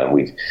Africa. And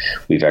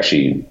we've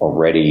actually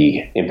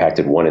already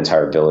impacted one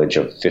entire village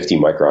of 50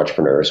 micro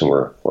entrepreneurs, and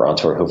we're on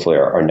to hopefully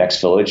our next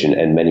village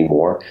and many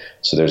more.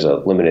 So there's a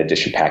limited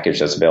edition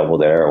package that's available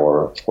there,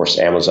 or of course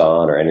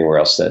Amazon or anywhere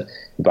else that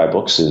you buy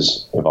books.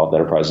 Evolved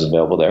Enterprise is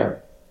available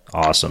there.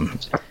 Awesome.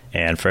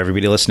 And for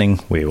everybody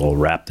listening, we will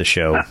wrap the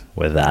show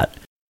with that.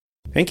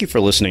 Thank you for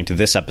listening to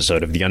this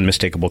episode of the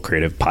Unmistakable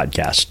Creative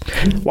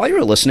Podcast. While you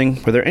were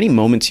listening, were there any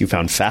moments you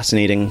found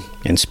fascinating,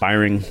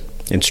 inspiring,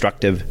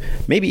 instructive,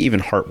 maybe even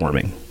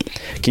heartwarming?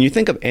 Can you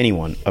think of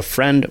anyone, a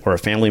friend or a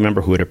family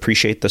member who would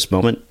appreciate this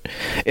moment?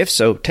 If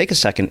so, take a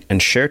second and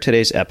share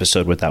today's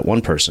episode with that one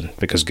person,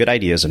 because good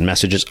ideas and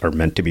messages are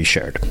meant to be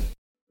shared.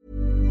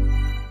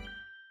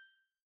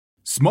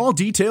 Small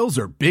details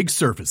are big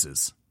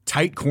surfaces.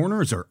 Tight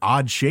corners are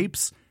odd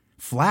shapes.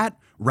 Flat,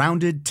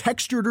 rounded,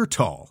 textured, or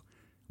tall.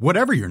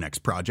 Whatever your next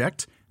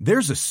project,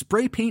 there's a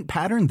spray paint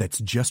pattern that's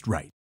just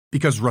right.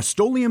 Because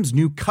Rust-Oleum's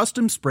new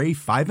Custom Spray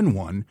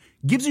 5-in-1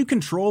 gives you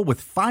control with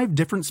 5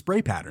 different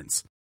spray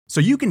patterns. So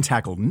you can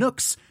tackle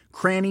nooks,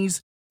 crannies,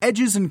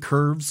 edges, and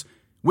curves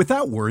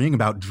without worrying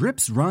about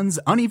drips, runs,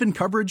 uneven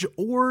coverage,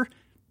 or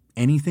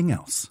anything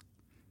else.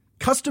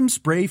 Custom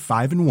Spray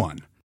 5-in-1.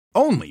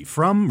 Only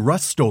from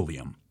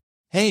Rust-Oleum.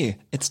 Hey,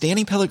 it's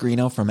Danny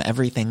Pellegrino from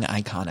Everything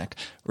Iconic.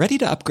 Ready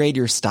to upgrade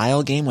your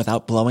style game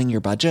without blowing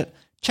your budget?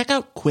 Check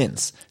out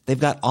Quince. They've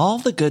got all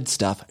the good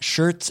stuff,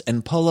 shirts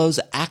and polos,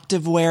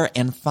 activewear,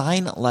 and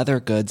fine leather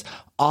goods,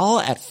 all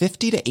at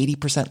 50 to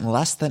 80%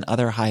 less than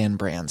other high-end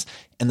brands.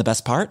 And the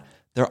best part?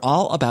 They're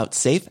all about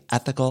safe,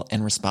 ethical,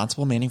 and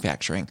responsible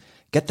manufacturing.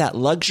 Get that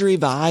luxury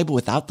vibe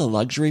without the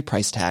luxury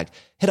price tag.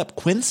 Hit up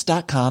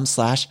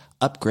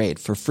quince.com/upgrade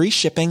for free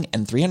shipping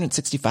and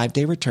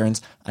 365-day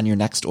returns on your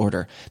next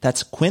order.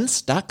 That's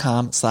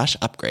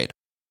quince.com/upgrade.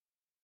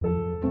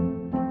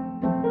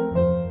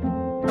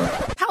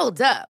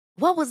 Hold up.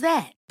 What was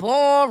that?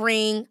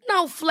 Boring.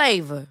 No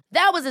flavor.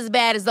 That was as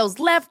bad as those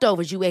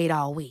leftovers you ate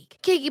all week.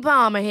 Keke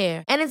Palmer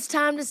here. And it's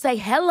time to say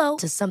hello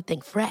to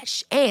something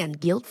fresh and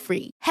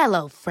guilt-free.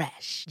 Hello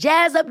Fresh.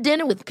 Jazz up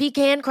dinner with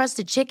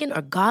pecan-crusted chicken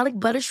or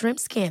garlic butter shrimp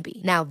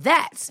scampi. Now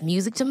that's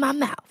music to my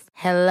mouth.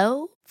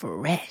 Hello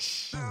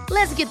Fresh.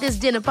 Let's get this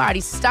dinner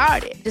party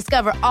started.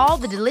 Discover all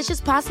the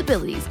delicious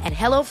possibilities at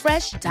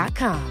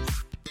hellofresh.com.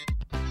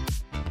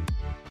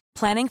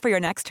 Planning for your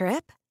next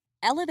trip?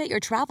 Elevate your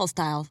travel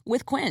style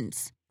with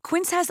Quince.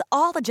 Quince has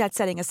all the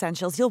jet-setting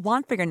essentials you'll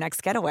want for your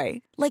next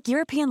getaway, like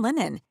European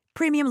linen,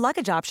 premium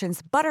luggage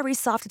options, buttery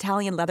soft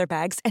Italian leather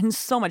bags, and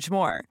so much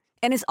more.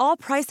 And is all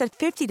priced at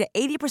 50 to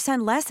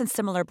 80% less than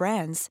similar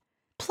brands.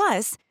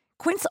 Plus,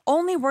 Quince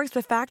only works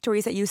with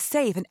factories that use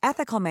safe and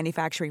ethical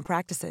manufacturing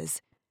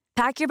practices.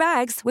 Pack your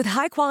bags with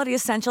high-quality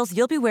essentials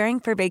you'll be wearing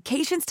for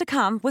vacations to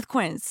come with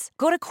Quince.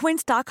 Go to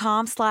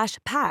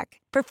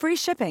quince.com/pack for free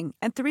shipping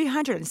and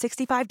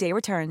 365-day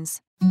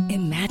returns.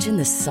 Imagine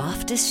the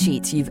softest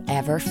sheets you've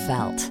ever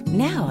felt.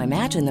 Now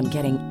imagine them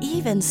getting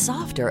even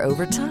softer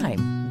over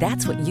time.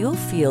 That's what you'll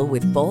feel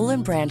with Boll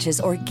 &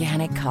 Branch's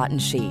organic cotton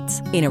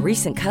sheets. In a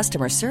recent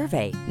customer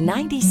survey,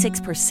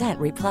 96%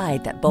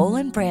 replied that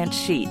Boll & Branch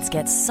sheets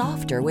get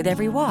softer with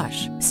every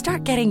wash.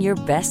 Start getting your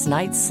best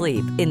night's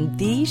sleep in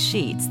these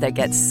sheets that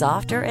get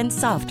softer and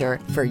softer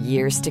for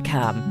years to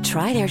come.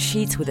 Try their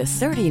sheets with a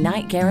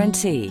 30-night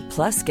guarantee.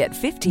 Plus, get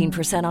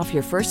 15% off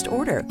your first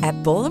order at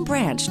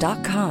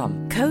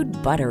bollandbranch.com. Code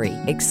BUTTERY.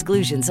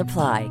 Exclusions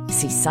apply.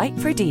 See site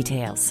for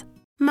details.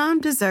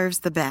 Mom deserves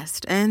the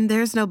best, and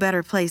there's no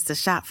better place to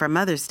shop for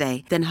Mother's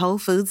Day than Whole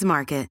Foods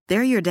Market.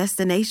 They're your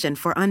destination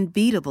for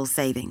unbeatable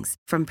savings,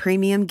 from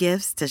premium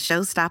gifts to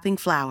show-stopping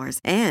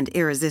flowers and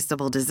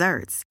irresistible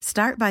desserts.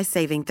 Start by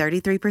saving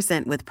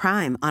 33% with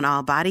Prime on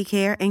all body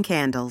care and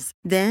candles.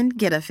 Then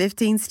get a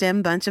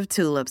 15-stem bunch of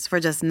tulips for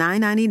just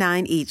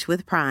 $9.99 each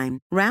with Prime.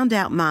 Round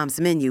out Mom's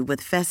menu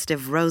with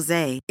festive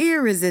rosé,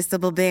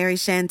 irresistible berry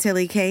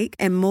chantilly cake,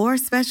 and more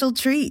special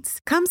treats.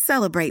 Come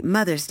celebrate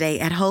Mother's Day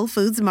at Whole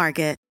Foods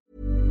Market.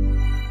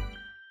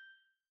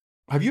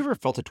 Have you ever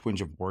felt a twinge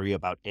of worry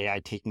about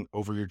AI taking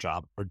over your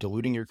job or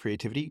diluting your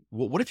creativity?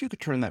 Well, what if you could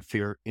turn that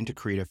fear into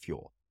creative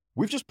fuel?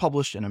 We've just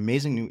published an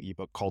amazing new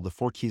ebook called The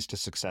 4 Keys to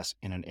Success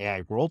in an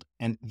AI World,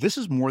 and this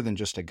is more than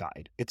just a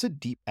guide. It's a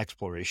deep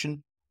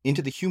exploration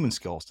into the human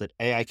skills that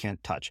AI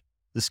can't touch,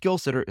 the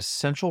skills that are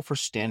essential for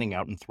standing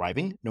out and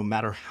thriving, no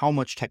matter how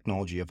much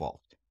technology evolves.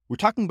 We're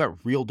talking about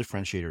real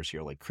differentiators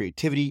here, like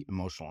creativity,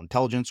 emotional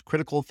intelligence,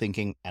 critical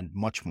thinking, and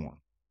much more.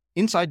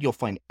 Inside, you'll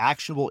find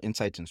actionable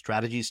insights and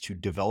strategies to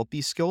develop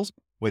these skills,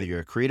 whether you're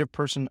a creative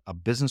person, a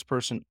business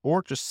person,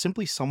 or just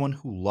simply someone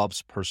who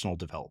loves personal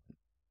development.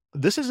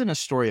 This isn't a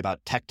story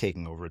about tech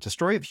taking over. It's a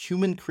story of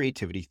human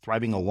creativity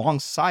thriving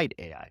alongside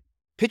AI.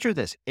 Picture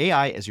this,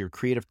 AI as your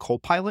creative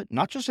co-pilot,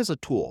 not just as a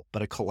tool,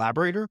 but a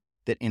collaborator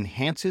that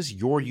enhances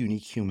your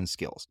unique human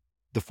skills.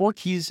 The 4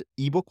 Keys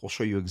ebook will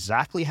show you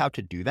exactly how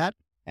to do that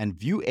and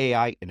view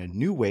AI in a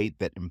new way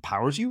that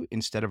empowers you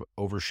instead of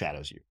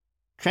overshadows you.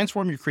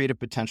 Transform your creative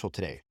potential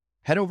today.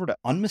 Head over to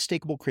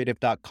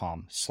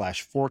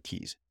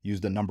unmistakablecreative.com/4keys.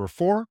 Use the number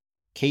 4,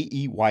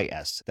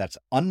 KEYS. That's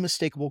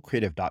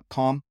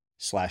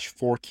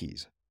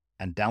unmistakablecreative.com/4keys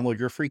and download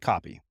your free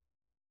copy.